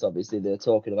best one was obviously they're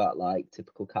talking about like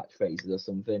typical catchphrases or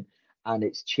something, and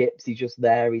it's Chips. He's just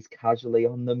there. He's casually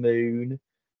on the moon.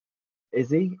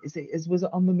 Was it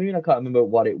on the moon? I can't remember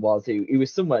what it was. He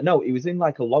was somewhere. No, he was in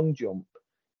like a long jump,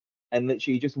 and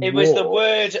literally just. It was the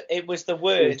word.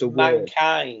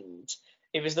 Mankind.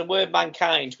 It was the word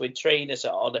mankind with trainers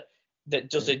on that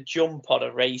does a jump on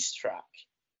a racetrack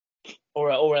or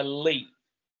a leap.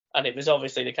 And it was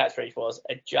obviously the catchphrase was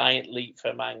a giant leap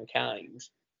for mankind.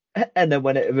 And then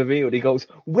when it revealed, he goes,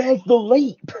 "Where's the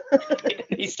leap?"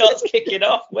 He starts kicking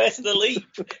off. Where's the leap?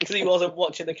 Because he wasn't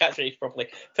watching the catchphrase properly.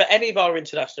 For any of our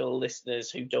international listeners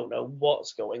who don't know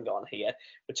what's going on here,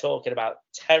 we're talking about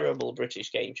terrible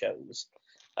British game shows.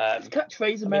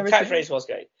 Catchphrase American. Catchphrase was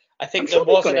great. I think there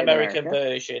was an American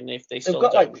version. If they've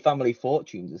got like Family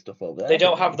Fortunes and stuff over there. They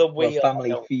don't have the wheel.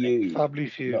 Family Feud. Family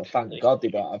Feud. No, thank God they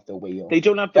don't have the wheel. They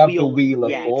don't have the wheel. The Wheel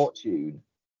of Fortune.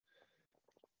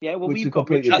 Yeah, well, we've got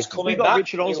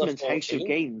Richard Osman's House of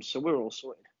Games, so we're all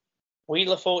sorted.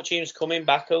 Wheel of Fortune's coming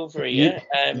back over here.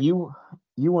 You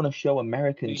want to show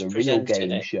Americans a real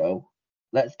game show?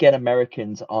 Let's get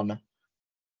Americans on.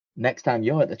 Next time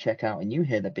you're at the checkout and you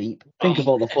hear the beep, think of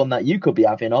all the fun that you could be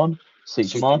having on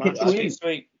Supermarket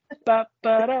Sweep.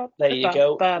 There you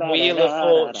go. Wheel of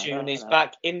Fortune is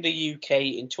back in the UK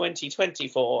in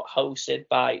 2024, hosted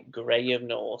by Graham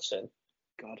Norton.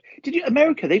 God,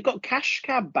 America? They've got Cash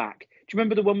Cab back. Do you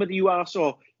remember the one where you asked,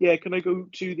 can I go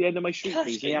to the end of my street,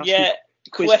 please? Yeah,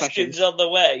 questions on the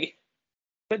way.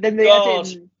 But then they had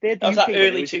the that was UK that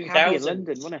early 2000s in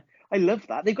London, wasn't it? I love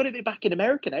that. They've got it back in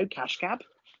America now, Cash Cab.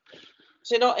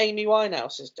 Is it not Amy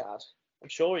Winehouse's dad? I'm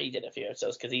sure he did a few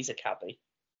episodes because he's a cabbie.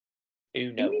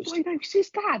 Who knows? Amy Winehouse, his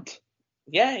dad?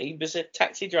 Yeah, he was a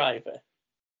taxi driver.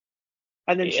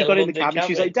 And then she got in the cab and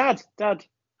she was like, Dad, I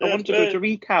want to go to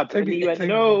recab. And he went,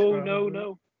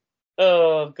 no.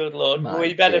 Oh, good Lord.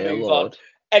 We better move on.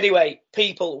 Anyway,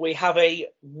 people, we have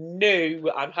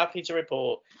I'm happy to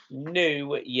report,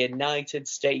 new United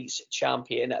States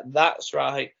champion. That's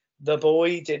right. The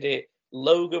boy did it.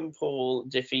 Logan Paul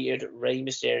defeated Rey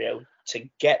Mysterio to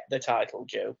get the title,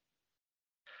 Joe.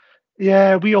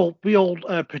 Yeah, we all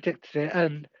predicted it,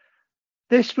 and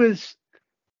this was,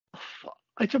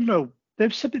 I don't know.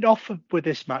 There's something off with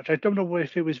this match. I don't know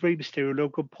if it was Rey Mysterio,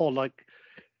 Logan Paul. Like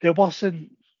it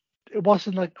wasn't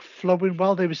like flowing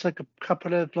well. There was like a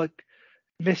couple of like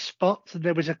missed spots, and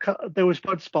there was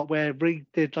one spot where Rey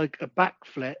did like a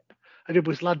backflip, and it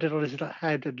was landed on his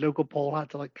head, and Logan Paul had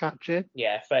to like catch it.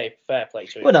 Yeah, fair play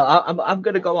to him. Well, no, I'm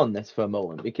going to go on this for a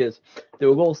moment because they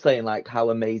were all saying like how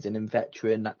amazing and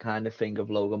veteran that kind of thing of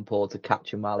Logan Paul to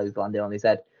catch him while he was landing on his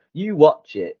head. You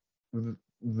watch it,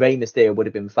 Rey Mysterio would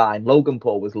have been fine. Logan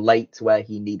Paul was late to where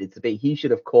he needed to be. He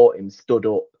should have caught him, stood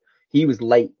up. He was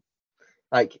late.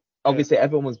 Like, obviously,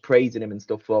 everyone was praising him and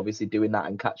stuff for obviously doing that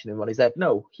and catching him on his head.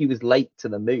 No, he was late to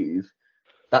the move.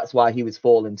 That's why he was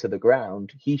falling to the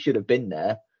ground. He should have been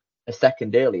there a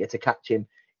second earlier to catch him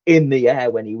in the air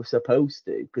when he was supposed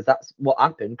to, because that's what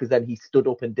happened, because then he stood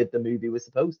up and did the move he was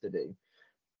supposed to do.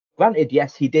 Granted,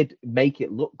 yes, he did make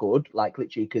it look good, like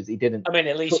literally, because he didn't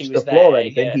at least touch he was the floor there, or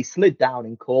anything. yeah. He slid down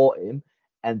and caught him,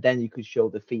 and then you could show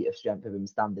the feat of strength of him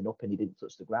standing up, and he didn't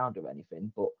touch the ground or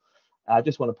anything. But I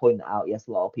just want to point that out. Yes,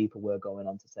 a lot of people were going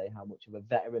on to say how much of a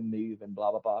veteran move and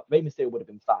blah, blah, blah. Rey Mysterio would have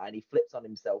been fine. He flips on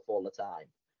himself all the time.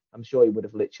 I'm sure he would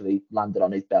have literally landed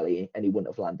on his belly, and he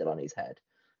wouldn't have landed on his head.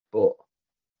 But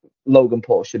Logan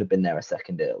Paul should have been there a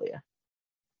second earlier.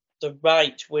 The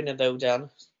right winner, though, Dan.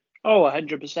 Oh,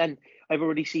 100%. I've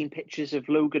already seen pictures of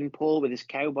Logan Paul with his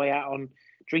cowboy hat on,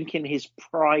 drinking his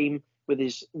prime with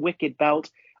his wicked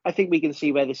belt. I think we can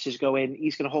see where this is going.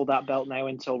 He's going to hold that belt now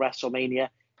until WrestleMania,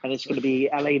 and it's going to be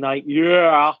LA Knight.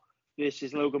 Yeah, this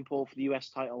is Logan Paul for the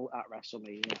US title at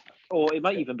WrestleMania. Or it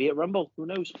might even be at Rumble. Who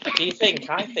knows? Do you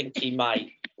think? I think he might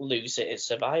lose it at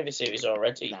Survivor Series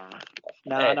already.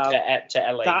 Nah. To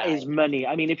LA that Knight. is money.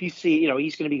 I mean, if you see,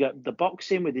 he's going to be the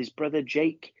boxing with his brother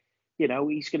Jake.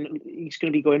 He's going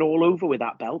to be going all over with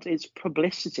that belt. It's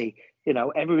publicity.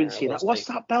 Everyone's seeing that. What's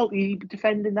that belt? Are you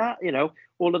defending that?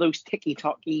 All of those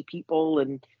ticky-tocky people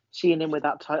and seeing him with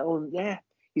that title. And yeah,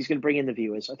 he's going to bring in the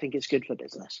viewers. I think it's good for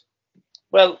business.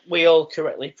 Well, we all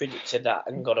correctly predicted that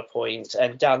and got a point.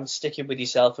 And Dan, sticking with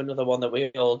yourself, another one that we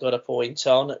all got a point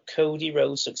on. Cody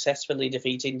Rhodes successfully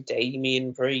defeating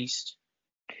Damian Priest.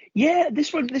 Yeah,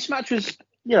 this match was,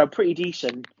 pretty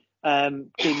decent.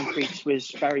 Damian Priest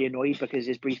was very annoyed because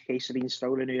his briefcase had been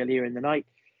stolen earlier in the night.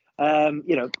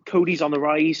 Cody's on the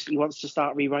rise. He wants to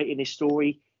start rewriting his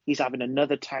story. He's having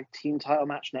another tag team title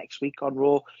match next week on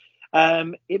Raw.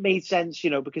 It made sense,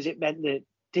 because it meant that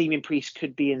Damian Priest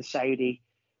could be in Saudi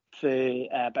for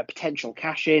a potential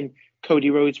cash in. Cody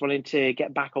Rhodes wanting to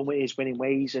get back on with his winning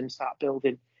ways and start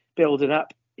building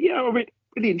up. I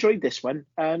really enjoyed this one,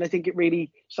 and I think it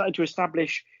really started to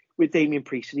establish with Damian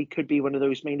Priest that he could be one of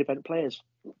those main event players.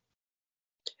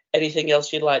 Anything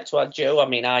else you'd like to add, Joe? I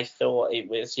mean, I thought it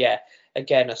was,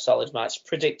 again, a solid match,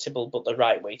 predictable, but the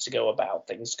right way to go about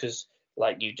things, because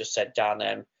like you just said,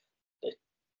 Dan, the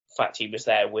fact he was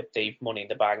there with the Money in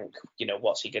the Bank,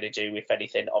 what's he going to do, if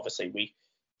anything? Obviously, we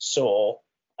saw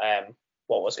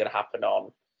what was going to happen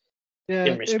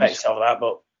in respect of that,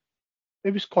 but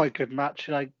it was quite a good match.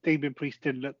 Like, Damian Priest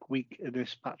didn't look weak in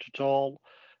this match at all.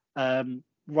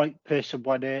 Right person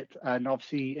won it, and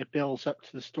obviously it builds up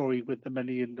to the story with the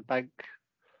Money in the Bank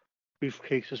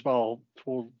briefcase as well.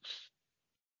 So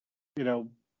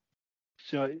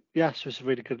yes, it was a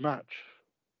really good match.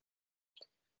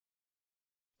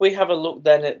 We have a look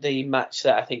then at the match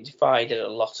that I think divided a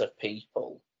lot of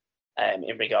people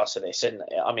in regards to this, and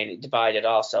I mean it divided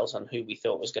ourselves on who we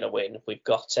thought was going to win. We've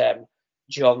got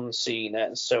John Cena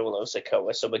and Solo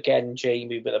Sikoa. So again,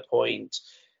 Jamie with a point,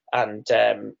 and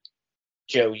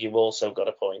Joe, you also got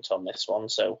a point on this one,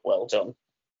 so well done.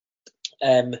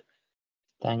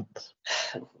 Thanks.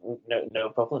 No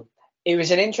problem. It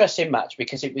was an interesting match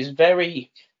because it was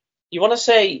very, you want to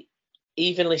say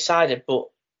evenly sided, but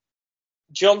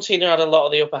John Cena had a lot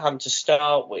of the upper hand to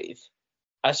start with,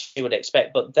 as you would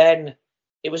expect, but then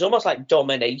it was almost like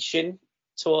domination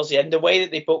towards the end. The way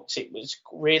that they booked it was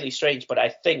really strange, but I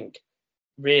think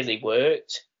really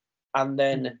worked. And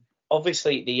then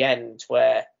obviously at the end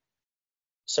where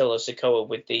Solo Sikoa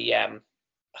with the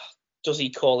does he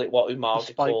call it what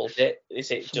Umaga called it?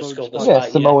 Is it just called the spike? Yeah,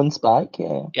 Samoan spike,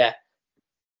 yeah. Yeah.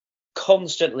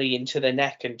 Constantly into the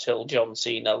neck until John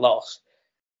Cena lost.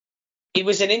 It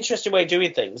was an interesting way of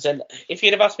doing things. And if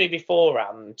you'd have asked me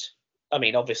beforehand, I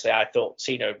mean, obviously, I thought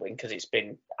Cena would win because it's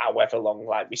been however long,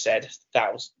 like we said,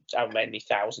 how many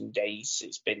thousand days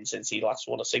it's been since he last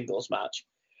won a singles match.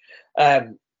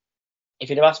 If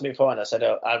you'd have asked me before and I said,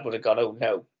 I would have gone, oh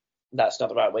no, that's not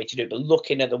the right way to do it. But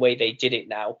looking at the way they did it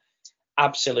now,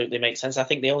 absolutely makes sense. I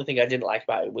think the only thing I didn't like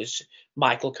about it was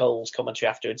Michael Cole's commentary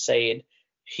afterwards saying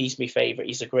he's my favourite,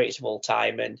 he's the greatest of all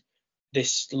time, and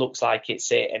this looks like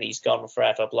it's it, and he's gone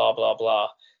forever, blah, blah, blah.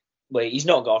 Well, he's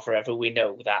not gone forever, we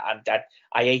know that, and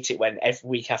I hate it when every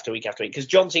week after week after week, because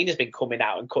John Cena's been coming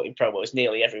out and cutting promos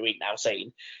nearly every week now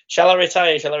saying, shall I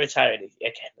retire, and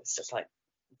again, it's just like,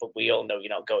 but we all know you're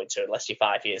not going to unless you're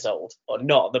 5 years old, or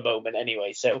not at the moment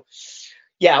anyway. So,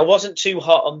 yeah, I wasn't too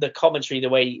hot on the commentary the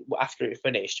way after it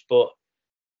finished, but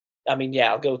I mean,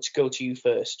 yeah, I'll go to you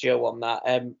first, Joe, on that.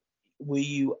 Were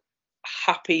you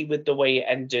happy with the way it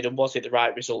ended, and was it the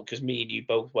right result? Because me and you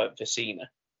both went for Cena.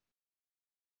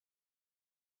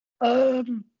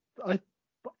 It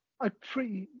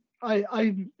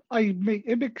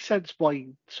makes sense why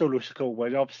Solo Sikoa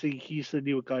won. Obviously, he's the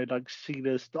newer guy, like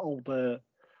Cena's the older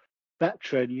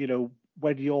veteran. You know,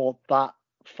 when you're that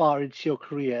far into your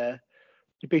career,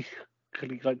 you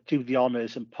basically like do the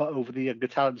honors and put over the younger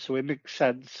talent. So it makes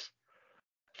sense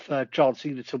for John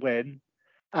Cena to win.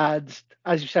 And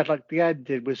as you said, like the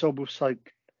ending was almost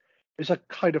like it's like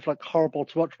kind of like horrible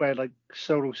to watch, where like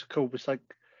Solo Sikoa was like,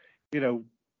 you know,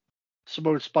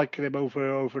 someone spiking him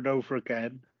over and over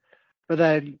again. But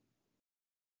then,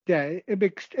 yeah, it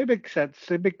makes sense.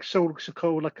 It makes Solo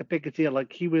Sikoa like a bigger deal.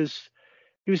 Like he was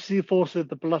the enforcer of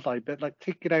the bloodline, but like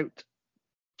taking out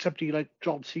somebody like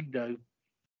John Cena,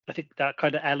 I think that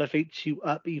kind of elevates you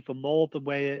up even more than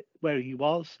where he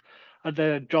was. And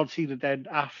then John Cena, then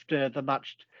after the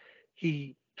match,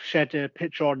 he shared a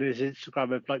picture on his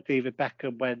Instagram of like David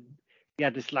Beckham when he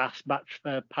had his last match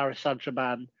for Paris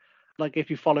Saint-Germain. Like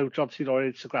if you follow John Cena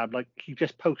on Instagram, like he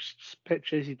just posts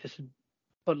pictures. He doesn't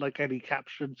put like any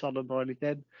captions on them or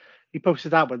anything. He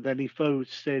posted that one, then he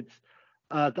posted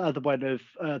the other one of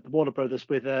the Warner Brothers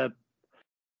with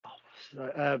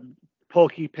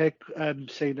Porky Pig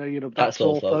saying, you know, that's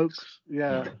all, folks.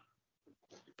 Yeah.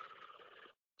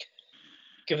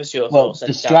 Give us your Well, thoughts.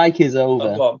 the strike is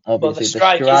over. Obviously, well, the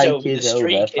strike is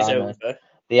over.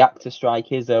 The actor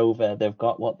strike is over. They've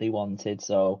got what they wanted.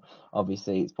 So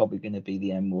obviously, it's probably going to be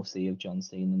the end we'll see of John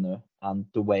Cena and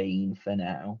Dwayne for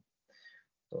now.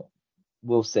 But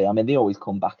we'll see. I mean, they always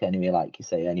come back anyway, like you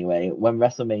say. Anyway, when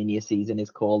WrestleMania season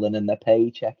is calling and the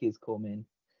paycheck is coming,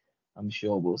 I'm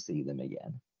sure we'll see them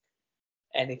again.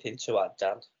 Anything to add,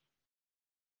 Dan?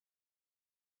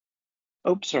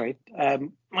 Oh, sorry.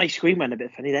 My screen went a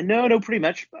bit funny then. No, pretty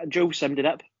much. Joe summed it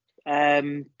up.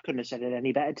 Couldn't have said it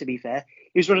any better, to be fair.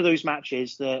 It was one of those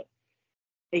matches that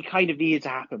it kind of needed to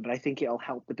happen, but I think it'll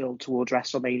help the build towards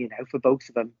WrestleMania now for both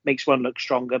of them. Makes one look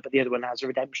stronger, but the other one has a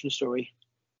redemption story.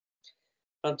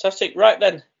 Fantastic. Right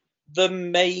then, the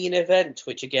main event,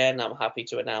 which again, I'm happy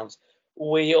to announce,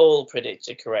 we all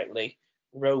predicted correctly.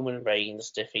 Roman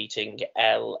Reigns defeating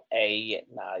LA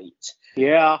Knight.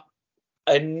 Yeah.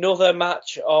 Another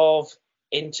match of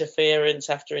interference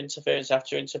after interference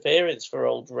after interference for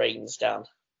old Reigns, Dan.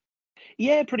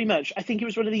 Yeah, pretty much. I think it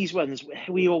was one of these ones where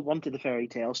we all wanted the fairy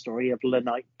tale story of LA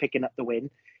Knight picking up the win,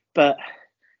 but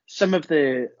some of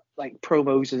the like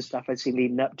promos and stuff I'd seen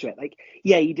leading up to it, like,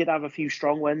 yeah, he did have a few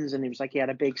strong ones and it was like he had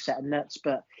a big set of nuts,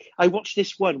 but I watched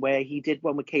this one where he did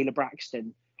one with Kayla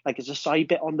Braxton, like as a side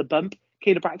bit on the bump.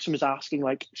 Kayla Braxton was asking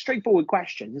like straightforward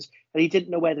questions and he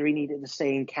didn't know whether he needed to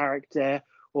stay in character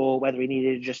or whether he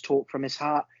needed to just talk from his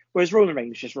heart, whereas Roman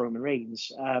Reigns is just Roman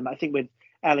Reigns. I think with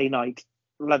LA Knight,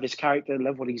 love his character,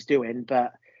 love what he's doing,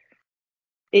 but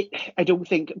I don't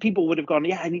think people would have gone,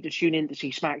 yeah, I need to tune in to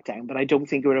see SmackDown, but I don't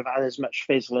think it would have had as much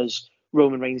fizzle as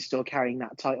Roman Reigns still carrying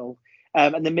that title.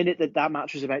 And the minute that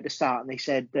match was about to start, and they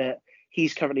said that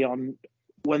he's currently on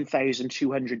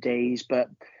 1,200 days, but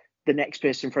the next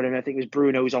person in front of him, I think, was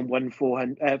Bruno's on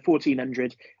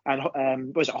 1,400,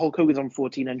 and was it Hulk Hogan's on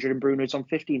 1,400 and Bruno's on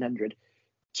 1,500.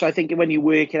 So I think when you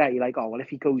work it out, you're like, oh, well, if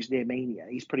he goes near Mania,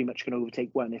 he's pretty much going to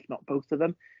overtake one, if not both of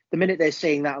them. The minute they're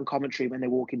saying that on commentary when they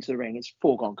walk into the ring, it's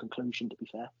foregone conclusion, to be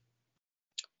fair.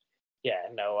 Yeah,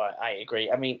 no, I agree.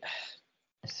 I mean,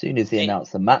 as soon as they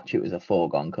announced the match, it was a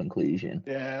foregone conclusion.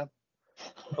 Yeah.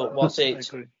 But was it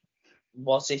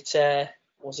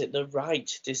the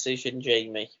right decision,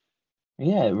 Jamie?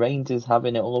 Yeah, Reigns is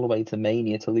having it all the way to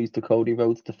Mania to lose to Cody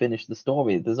Rhodes to finish the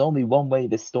story. There's only one way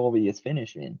this story is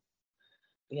finishing.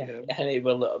 Yeah, and it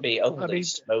will be only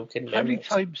smoke and mirrors. How many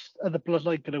times are the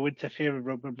Bloodline going to interfere in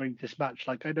Roman Reigns this match?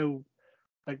 Like, I know,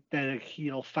 like, they're a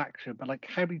heel faction, but like,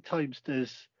 how many times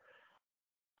does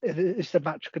is the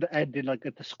match going to end in like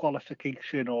a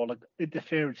disqualification or like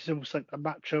interference? It's almost like a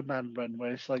Macho Man run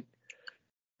where it's like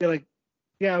you're like,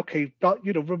 yeah, okay,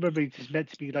 Roman Reigns is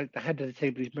meant to be like the head of the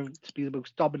table. He's meant to be the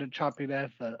most dominant champion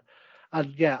ever,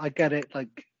 and yeah, I get it.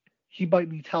 Like he might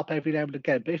need help every now and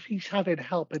again, but if he's having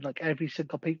help in like every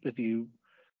single pay-per-view,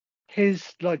 his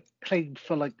like claim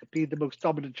for like being the most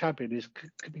dominant champion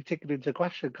could be taken into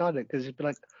question, can't it? Because it'd be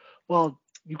like, well,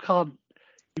 you can't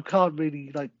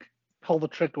really like pull the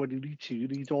trigger when you need to. You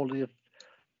need all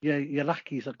your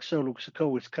lackeys like Solo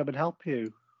Sikoa to come and help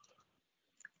you.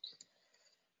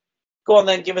 Go on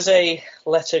then, give us a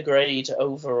letter grade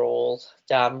overall,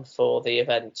 Dan, for the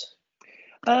event.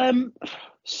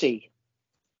 C.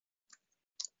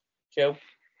 Joe?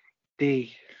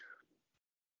 D.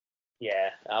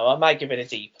 Yeah, I might give it a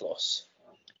D plus.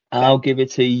 I'll give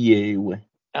it to you.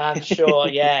 I'm sure,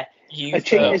 yeah. You Is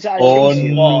that a chase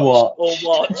you?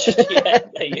 Unwatched. Yeah,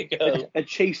 there you go. A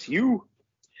chase you?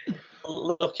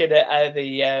 Looking at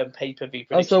the pay-per-view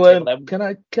prediction Also,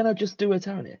 table, can I just do a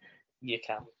turn here? you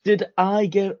can. Did I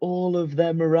get all of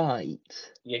them right?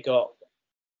 You got,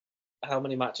 how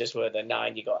many matches were there?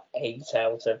 9. You got 8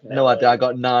 out of 9. No, I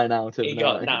got 9 out of 9. You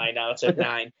got 9 out of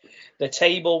 9. The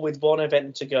table with one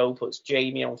event to go puts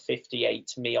Jamie on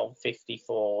 58, me on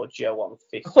 54, Joe on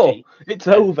 50. Oh, it's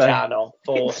over. Dan on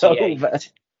 48. It's over.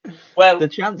 Well, the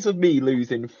chance of me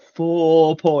losing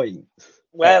 4 points.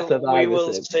 Well, we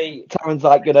will see. Taran's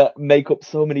like gonna make up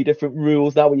so many different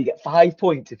rules now where you get 5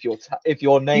 points if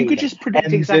your name. You could just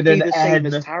predict exactly the same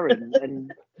as Taran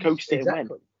and coast it exactly. and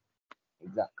win.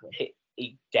 Exactly.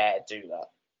 He dared do that.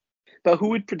 But who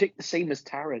would predict the same as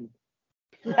Taran?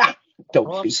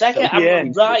 Don't be second. so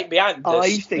I'm right behind.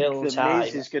 I think the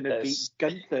Miz is going to beat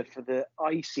Gunther for the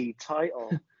IC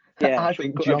title. Yeah, I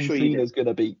think John Cena's going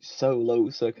to beat Solo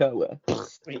Sikoa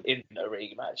in a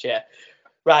rematch. Yeah.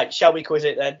 Right, shall we quiz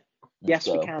it then? Yes,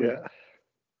 we can. Yeah.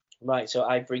 Right, so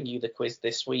I bring you the quiz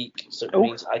this week, so it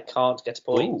means I can't get a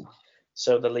point. Ooh.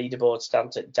 So the leaderboard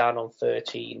stands at Dan on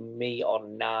 13, me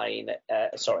on 9,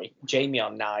 Jamie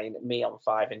on 9, me on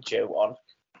 5, and Joe on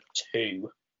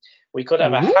 2. We could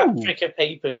have a hat trick of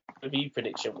pay-per-view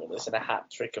prediction winners and a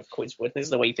hat trick of quiz winners,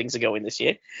 the way things are going this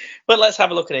year. But let's have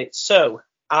a look at it. So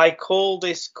I call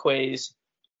this quiz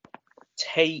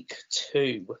Take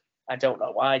 2. I don't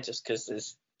know why, just because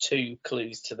there's 2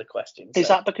 clues to the question. Is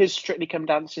that because Strictly Come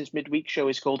Dancing's midweek show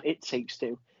is called It Takes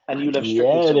Two, and you love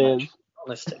Strictly so much?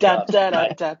 Honest to Da God. da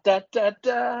da da da da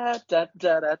da da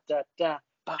da da da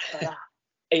da.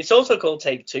 It's also called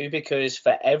Take 2 because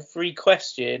for every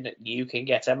question you can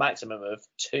get a maximum of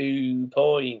 2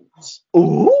 points.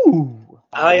 Ooh!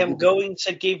 I am going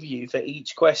to give you for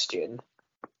each question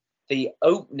the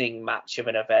opening match of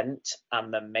an event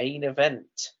and the main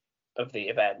event of the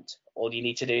event. All you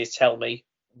need to do is tell me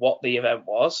what the event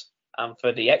was, and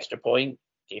for the extra point,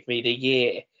 give me the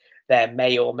year. There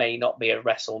may or may not be a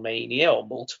WrestleMania or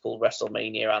multiple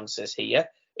WrestleMania answers here.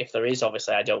 If there is,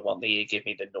 obviously, I don't want the year. Give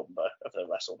me the number of the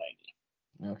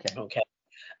WrestleMania. Okay.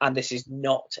 And this is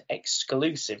not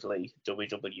exclusively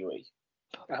WWE.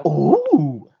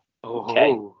 Ooh!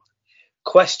 Okay.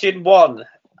 Question 1.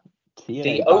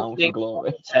 The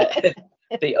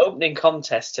opening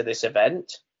contest to this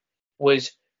event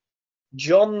was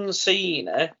John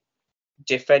Cena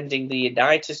defending the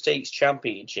United States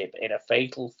Championship in a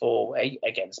fatal 4-way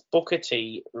against Booker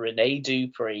T, Rene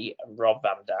Dupree, and Rob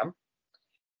Van Dam.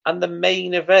 And the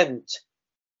main event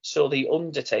saw The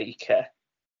Undertaker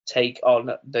take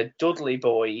on the Dudley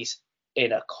Boys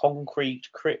in a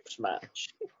concrete crypt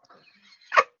match.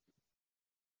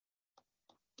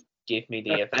 Give me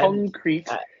the event. Concrete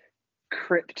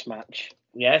crypt match.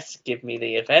 Yes, give me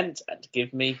the event and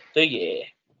give me the year.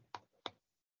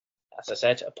 As I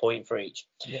said, a point for each.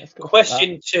 Yes,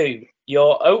 Question 2.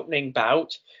 Your opening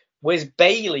bout was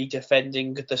Bayley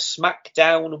defending the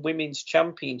SmackDown Women's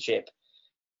Championship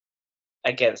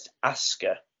against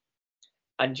Asuka.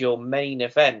 And your main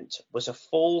event was a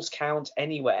Falls Count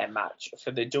Anywhere match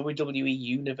for the WWE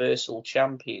Universal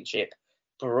Championship.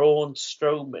 Braun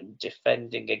Strowman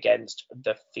defending against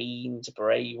The Fiend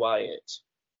Bray Wyatt.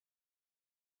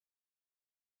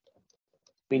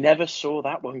 We never saw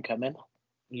that one coming.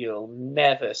 You'll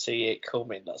never see it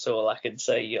coming. That's all I can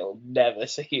say. You'll never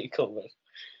see it coming.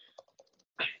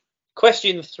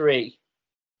 Question 3.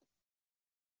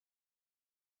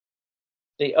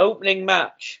 The opening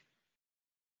match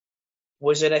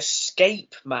was an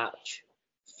escape match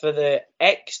for the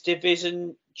X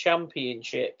Division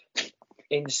Championship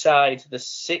inside the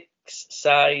 6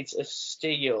 sides of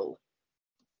steel,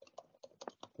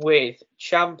 with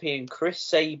champion Chris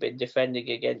Sabin defending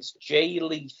against Jay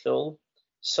Lethal,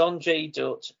 Sonjay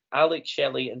Dutt, Alex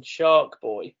Shelley, and Shark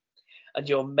Boy. And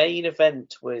your main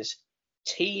event was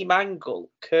Team Angle,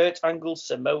 Kurt Angle,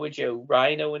 Samoa Joe,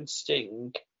 Rhino and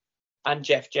Sting, and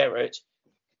Jeff Jarrett,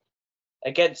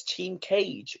 against Team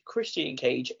Cage, Christian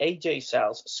Cage, AJ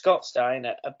Styles, Scott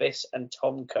Steiner, Abyss, and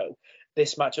Tomko.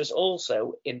 This match was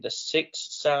also in the 6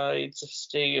 sides of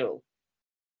steel.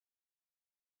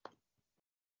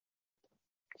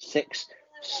 6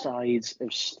 sides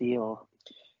of steel.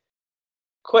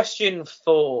 Question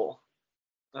 4.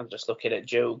 I'm just looking at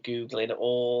Joe Googling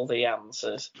all the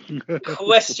answers.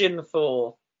 Question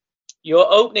 4.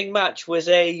 Your opening match was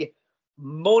a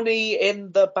Money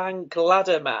in the Bank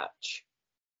ladder match.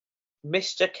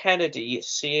 Mr. Kennedy,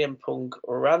 CM Punk,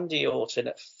 Randy Orton,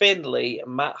 Finlay,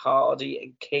 Matt Hardy,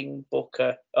 and King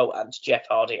Booker. Oh, and Jeff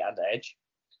Hardy and Edge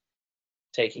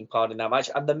taking part in that match.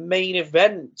 And the main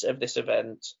event of this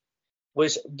event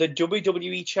was the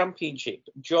WWE Championship.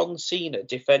 John Cena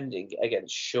defending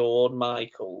against Shawn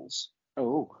Michaels.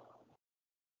 Oh.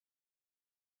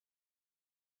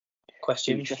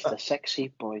 Question. You're just a sexy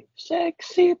boy.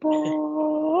 Sexy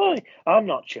boy. I'm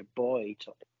not your boy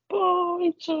toy.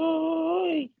 Boy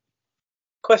toy.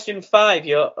 Question 5.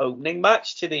 Your opening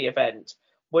match to the event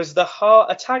was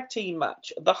a tag team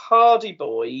match. The Hardy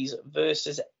Boys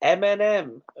versus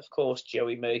M&M. Of course,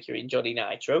 Joey Mercury and Johnny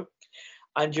Nitro.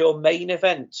 And your main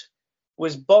event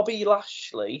was Bobby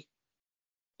Lashley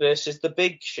versus The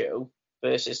Big Show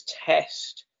versus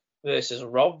Test versus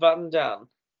Rob Van Dam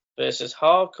versus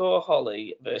Hardcore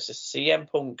Holly versus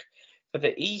CM Punk for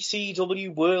the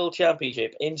ECW World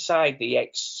Championship inside the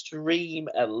Extreme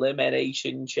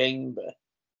Elimination Chamber.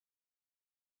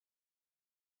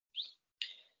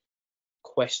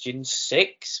 Question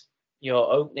 6.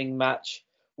 Your opening match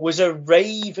was a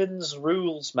Ravens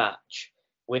rules match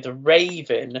with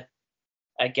Raven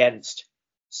against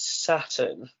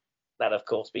Saturn. That, of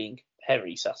course, being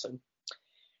Perry Saturn.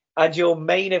 And your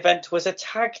main event was a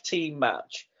tag team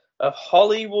match of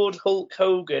Hollywood Hulk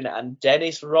Hogan and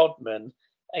Dennis Rodman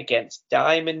against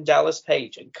Diamond Dallas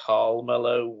Page and Karl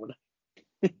Malone.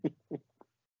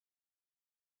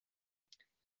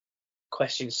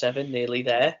 Question 7, nearly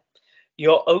there.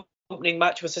 Your opening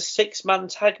match was a 6-man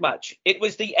tag match. It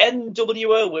was the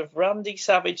NWO with Randy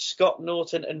Savage, Scott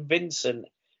Norton, and Vincent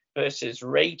versus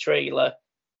Ray Traylor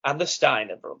and the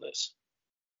Steiner brothers.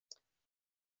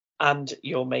 And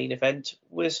your main event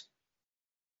was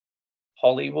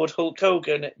Hollywood Hulk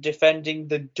Hogan defending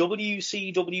the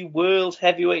WCW World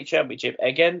Heavyweight Championship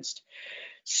against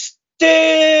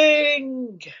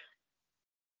Sting.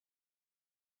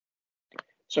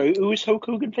 So who is Hulk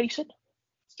Hogan facing?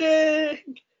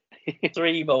 Sting.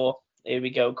 3 more. Here we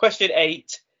go. Question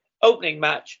 8. Opening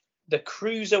match. The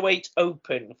Cruiserweight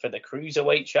Open for the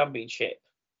Cruiserweight Championship.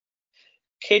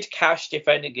 Kid Cash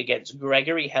defending against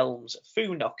Gregory Helms,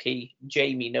 Funaki,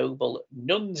 Jamie Noble,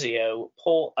 Nunzio,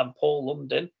 Paul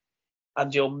London.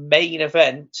 And your main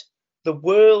event, the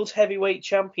World Heavyweight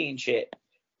Championship.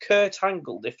 Kurt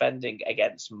Angle defending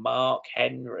against Mark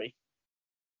Henry.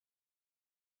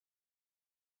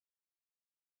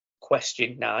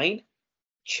 Question 9.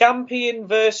 Champion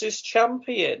versus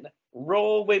champion.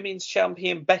 Raw Women's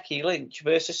Champion Becky Lynch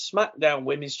versus SmackDown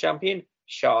Women's Champion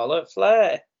Charlotte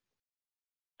Flair.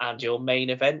 And your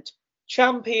main event,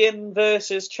 champion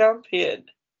versus champion.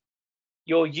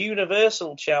 Your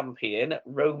Universal Champion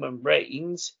Roman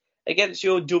Reigns against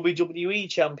your WWE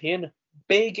Champion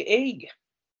Big E.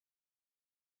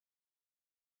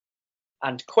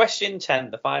 And question 10,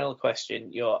 the final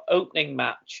question, your opening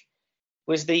match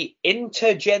was the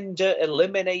intergender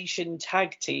elimination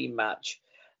tag team match.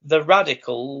 The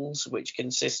Radicals, which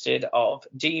consisted of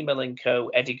Dean Malenko,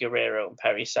 Eddie Guerrero, and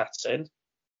Perry Saturn,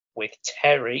 with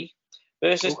Terry,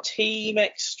 versus Team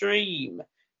Extreme,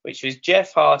 which was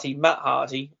Jeff Hardy, Matt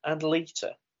Hardy, and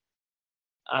Lita.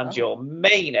 And your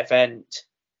main event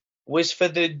was for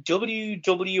the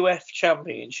WWF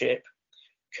Championship.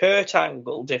 Kurt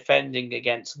Angle defending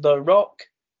against The Rock,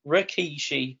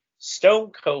 Rikishi,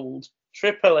 Stone Cold,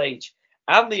 Triple H,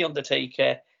 and The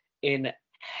Undertaker in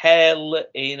Hell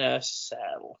in a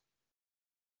Cell.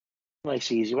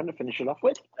 Nice, easy one to finish it off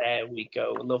with. There we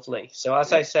go. Lovely. So,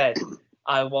 as I said,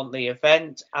 I want the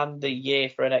event and the year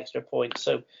for an extra point.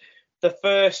 So, the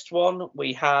first one,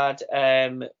 we had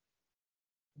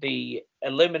the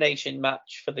elimination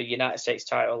match for the United States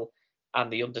title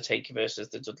and The Undertaker versus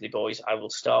the Dudley Boys. I will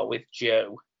start with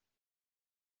Joe.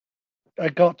 I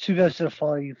got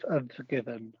 2005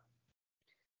 Unforgiven.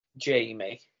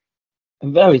 Jamie.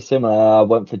 Very similar. I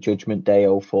went for Judgment Day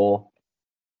 04.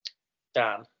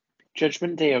 Dan.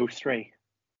 Judgment Day 03.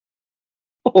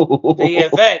 The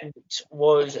event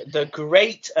was the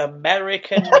Great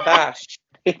American Bash,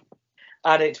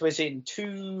 and it was in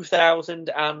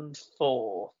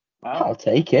 2004. Wow. I'll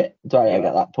take it. Do I Yeah.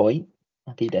 get that point?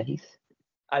 Happy days.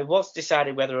 I was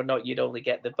deciding whether or not you'd only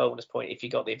get the bonus point if you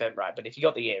got the event right, but if you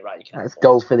got the year right, you can have Let's a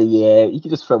go point. for the year. You can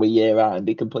just throw a year out and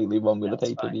be completely wrong with the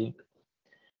That's pay-per-view.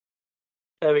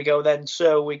 There we go then.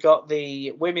 So we got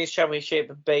the Women's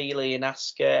Championship, Bayley and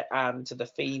Asuka, and The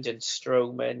Fiend and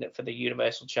Strowman for the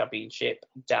Universal Championship,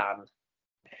 Dan.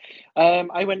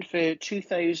 I went for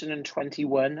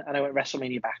 2021, and I went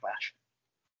WrestleMania Backlash.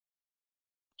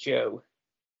 Joe.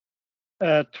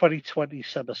 2020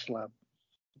 SummerSlam.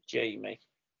 Jamie.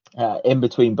 In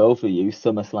between both of you,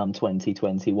 SummerSlam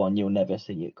 2021, you'll never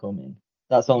see it coming.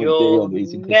 That's only the You'll only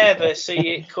reason. never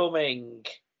see it coming.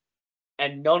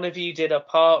 And none of you did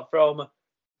apart from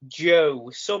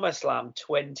Joe. SummerSlam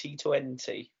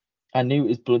 2020. I knew it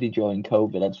was bloody during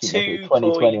COVID. I just didn't know if it 2 was 2020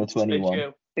 or points for 21.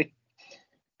 Joe.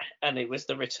 And it was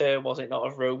the return, was it not,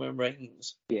 of Roman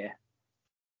Reigns? Yeah.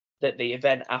 That the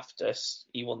event after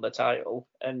he won the title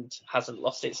and hasn't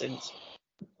lost it since.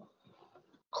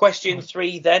 Question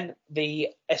 3 then, the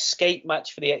escape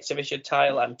match for the X Division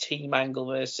title and Team Angle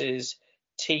versus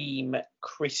Team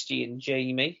Christian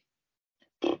Jamie.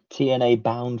 TNA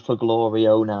Bound for Glory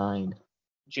 09.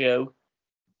 Joe.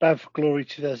 Bound for Glory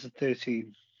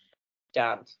 2013.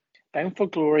 Dan. Bound for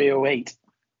Glory 08.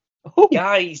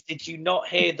 Guys, did you not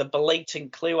hear the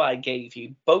blatant clue I gave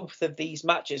you? Both of these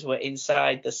matches were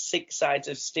inside the 6 sides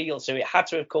of steel, so it had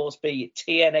to, of course, be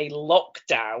TNA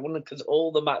Lockdown because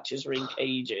all the matches were in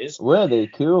cages. Were they?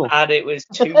 Cool. And it was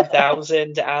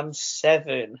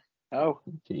 2007. Oh.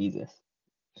 Jesus.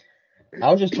 I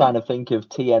was just trying to think of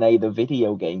TNA the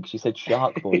video game because you said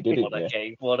Shark Boy, didn't What a you?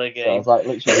 game, what a game. So I was like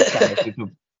literally just trying to think of.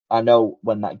 I know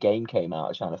when that game came out, I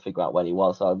was trying to figure out when he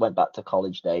was. So I went back to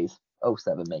college days.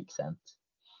 07 makes sense.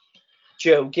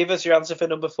 Joe, give us your answer for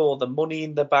number 4, the Money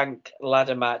in the Bank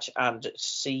ladder match and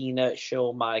Cena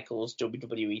Shawn Michaels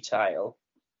WWE title.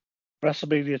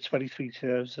 WrestleMania 23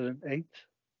 2008.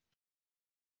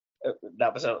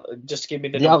 That was just give me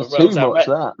the Yeah, number. that was too much,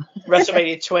 that.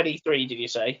 WrestleMania 23, did you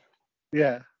say?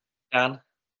 Yeah. Dan?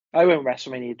 I went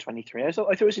WrestleMania 23. I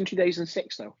thought it was in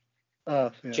 2006 though. Yeah.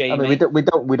 Jamie? I mean, we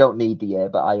don't need the year,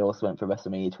 but I also went for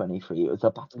WrestleMania 23. It was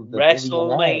a battle of the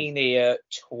WrestleMania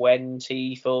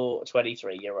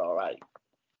 23. You're all right.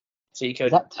 So you could.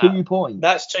 Is that 2 points?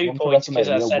 That's 2 One for points because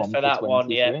I WrestleMania, said one for for that one,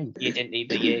 yeah, 23. you didn't need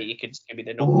the year. You could just give me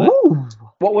the number. Ooh.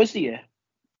 What was the year?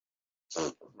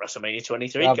 WrestleMania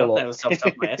 23. Have a God look. knows off the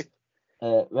top of my head.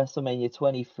 WrestleMania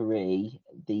 23.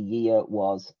 The year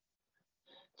was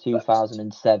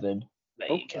 2007.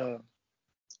 There you go. Oh,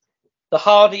 The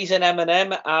Hardys and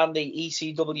Eminem and the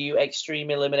ECW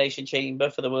Extreme Elimination Chamber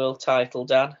for the world title,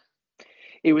 Dan.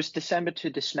 It was December to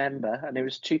Dismember, and it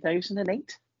was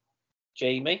 2008.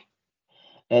 Jamie.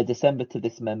 December to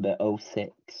Dismember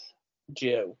 06.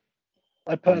 Joe.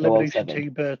 I put I'll go Elimination 07.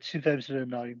 Chamber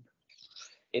 2009.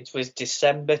 It was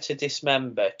December to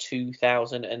Dismember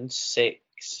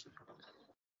 2006.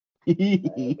 There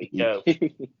we go.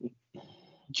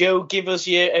 Joe, give us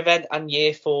your event and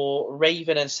year for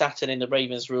Raven and Saturn in the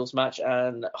Ravens rules match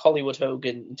and Hollywood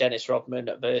Hogan, Dennis Rodman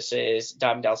versus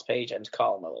Diamond Dallas Page and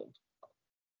Karl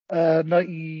Malone.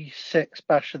 96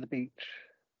 Bash of the Beach.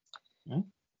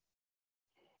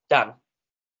 Dan.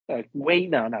 No, it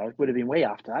would have been way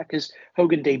after that because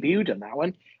Hogan debuted on that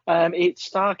one. It's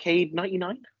Starrcade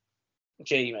 99.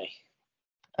 Jamie.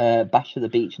 Bash of the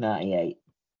Beach 98.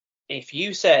 If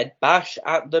you said Bash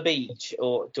at the Beach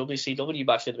or WCW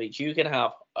Bash at the Beach, you can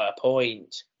have a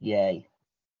point. Yay.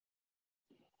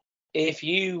 If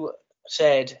you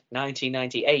said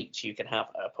 1998, you can have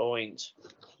a point.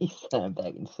 He's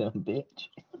begging some bitch.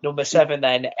 Number 7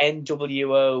 then,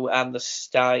 NWO and the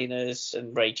Steiners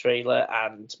and Ray Traylor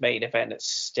and main event at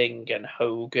Sting and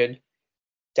Hogan.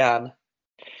 Dan.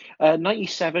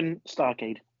 97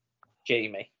 Starrcade.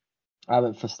 Jamie. I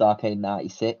went for Starrcade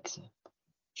 96.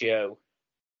 Joe.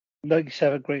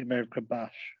 97 Great American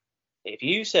Bash. If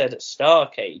you said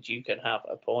Starrcade, you can have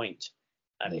a point.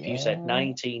 And if you said Yeah.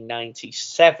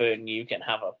 1997, you can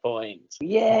have a point.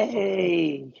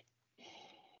 Yay!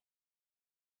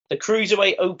 The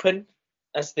Cruiserweight Open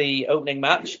as the opening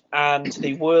match and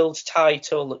the world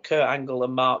title, Kurt Angle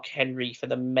and Mark Henry for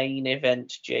the main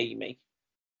event, Jamie.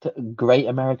 Great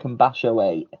American Bash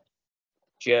 08.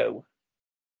 Joe.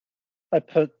 I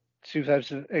put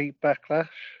 2008 Backlash.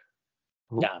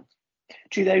 Dan.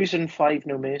 2005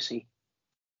 No Mercy.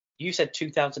 You said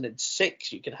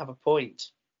 2006, you can have a point.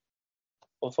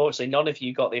 Unfortunately, none of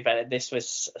you got the event, and this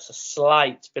was a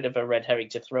slight bit of a red herring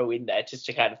to throw in there just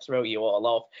to kind of throw you all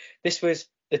off. This was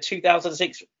the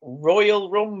 2006 Royal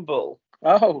Rumble.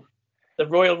 Oh. The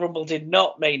Royal Rumble did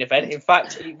not main event. In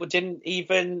fact, it didn't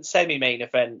even semi-main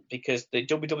event because the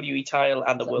WWE title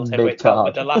and the World Heavyweight title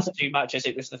were the last two matches.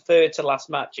 It was the third to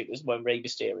last match. It was when Rey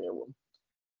Mysterio won.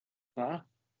 Ah.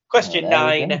 Question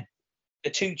 9. The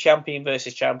 2 champion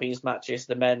versus champions matches,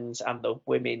 the men's and the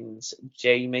women's.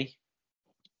 Jamie.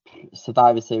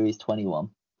 Survivor Series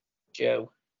 21.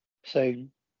 Joe.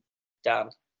 Same. Dan.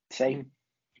 Same.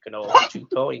 You can all have 2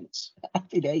 points.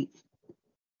 Happy days.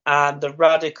 And the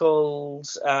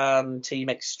Radicals and Team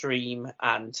Extreme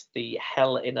and the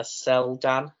Hell in a Cell,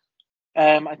 Dan.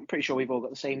 I'm pretty sure we've all got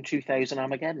the same 2000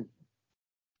 Armageddon.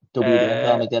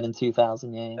 WWF Armageddon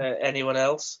 2000, yeah. Anyone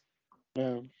else?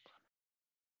 No.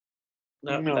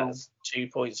 No, that's 2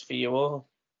 points for you all.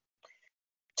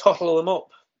 Tottle them up.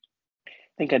 I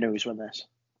think I know who's won this.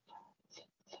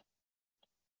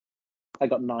 I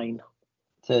got 9.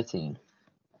 13.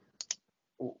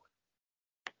 Ooh.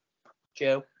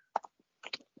 Joe?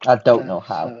 I don't know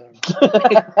how.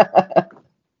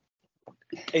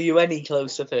 Are you any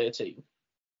close to 13?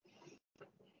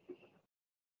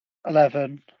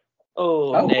 11.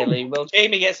 Oh, nearly. Well,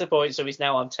 Jamie gets the point, so he's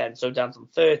now on 10. So Dan's on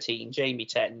 13, Jamie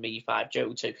 10, me 5,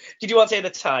 Joe 2. Did you want to say the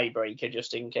tiebreaker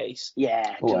just in case?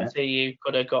 Yeah. So you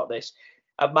could have got this.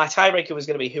 My tiebreaker was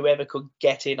going to be whoever could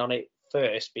get in on it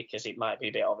first because it might be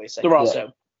a bit obvious.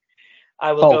 So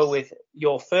I will go with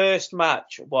your first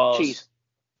match was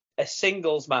a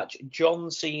singles match,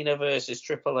 John Cena versus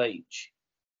Triple H.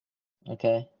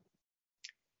 Okay.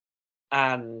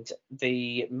 And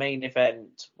the main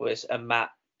event was a match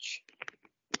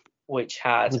which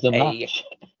had a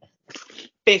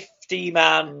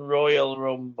 50-man Royal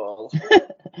Rumble.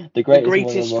 The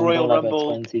greatest Royal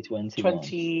Rumble 2021.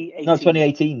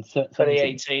 2018.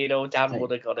 2018. Oh, Dan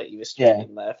would have got it. He was straight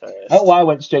in there first. Oh, I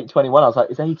went straight 21. I was like,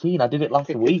 it's 18. I did it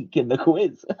last week in the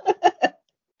quiz.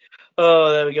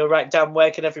 Oh, there we go. Right, Dan,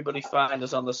 where can everybody find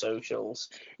us on the socials?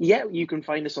 Yeah, you can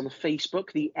find us on the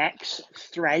Facebook, the X,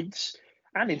 Threads,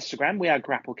 and Instagram. We are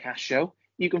Grapplecast Show.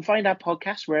 You can find our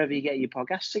podcast wherever you get your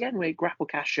podcasts. Again, we're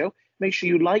Grapplecast Show. Make sure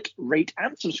you like, rate,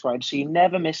 and subscribe so you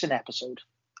never miss an episode.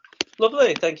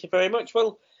 Lovely. Thank you very much.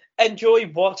 Well, enjoy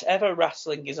whatever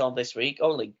wrestling is on this week.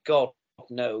 Only God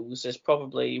knows. There's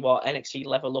probably, NXT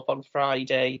Level Up on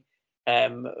Friday, a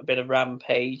bit of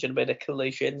Rampage and a bit of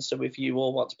Collision. So if you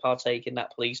all want to partake in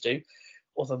that, please do.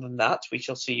 Other than that, we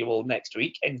shall see you all next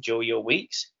week. Enjoy your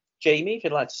weeks. Jamie, if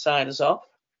you'd like to sign us off.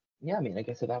 Yeah, I mean, I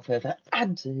guess without further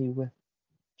ado,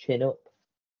 chin up,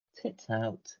 tits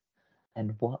out,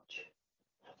 and watch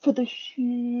for the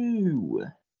shoe.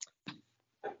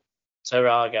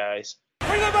 Ta-ra, guys.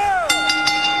 Ring the bell!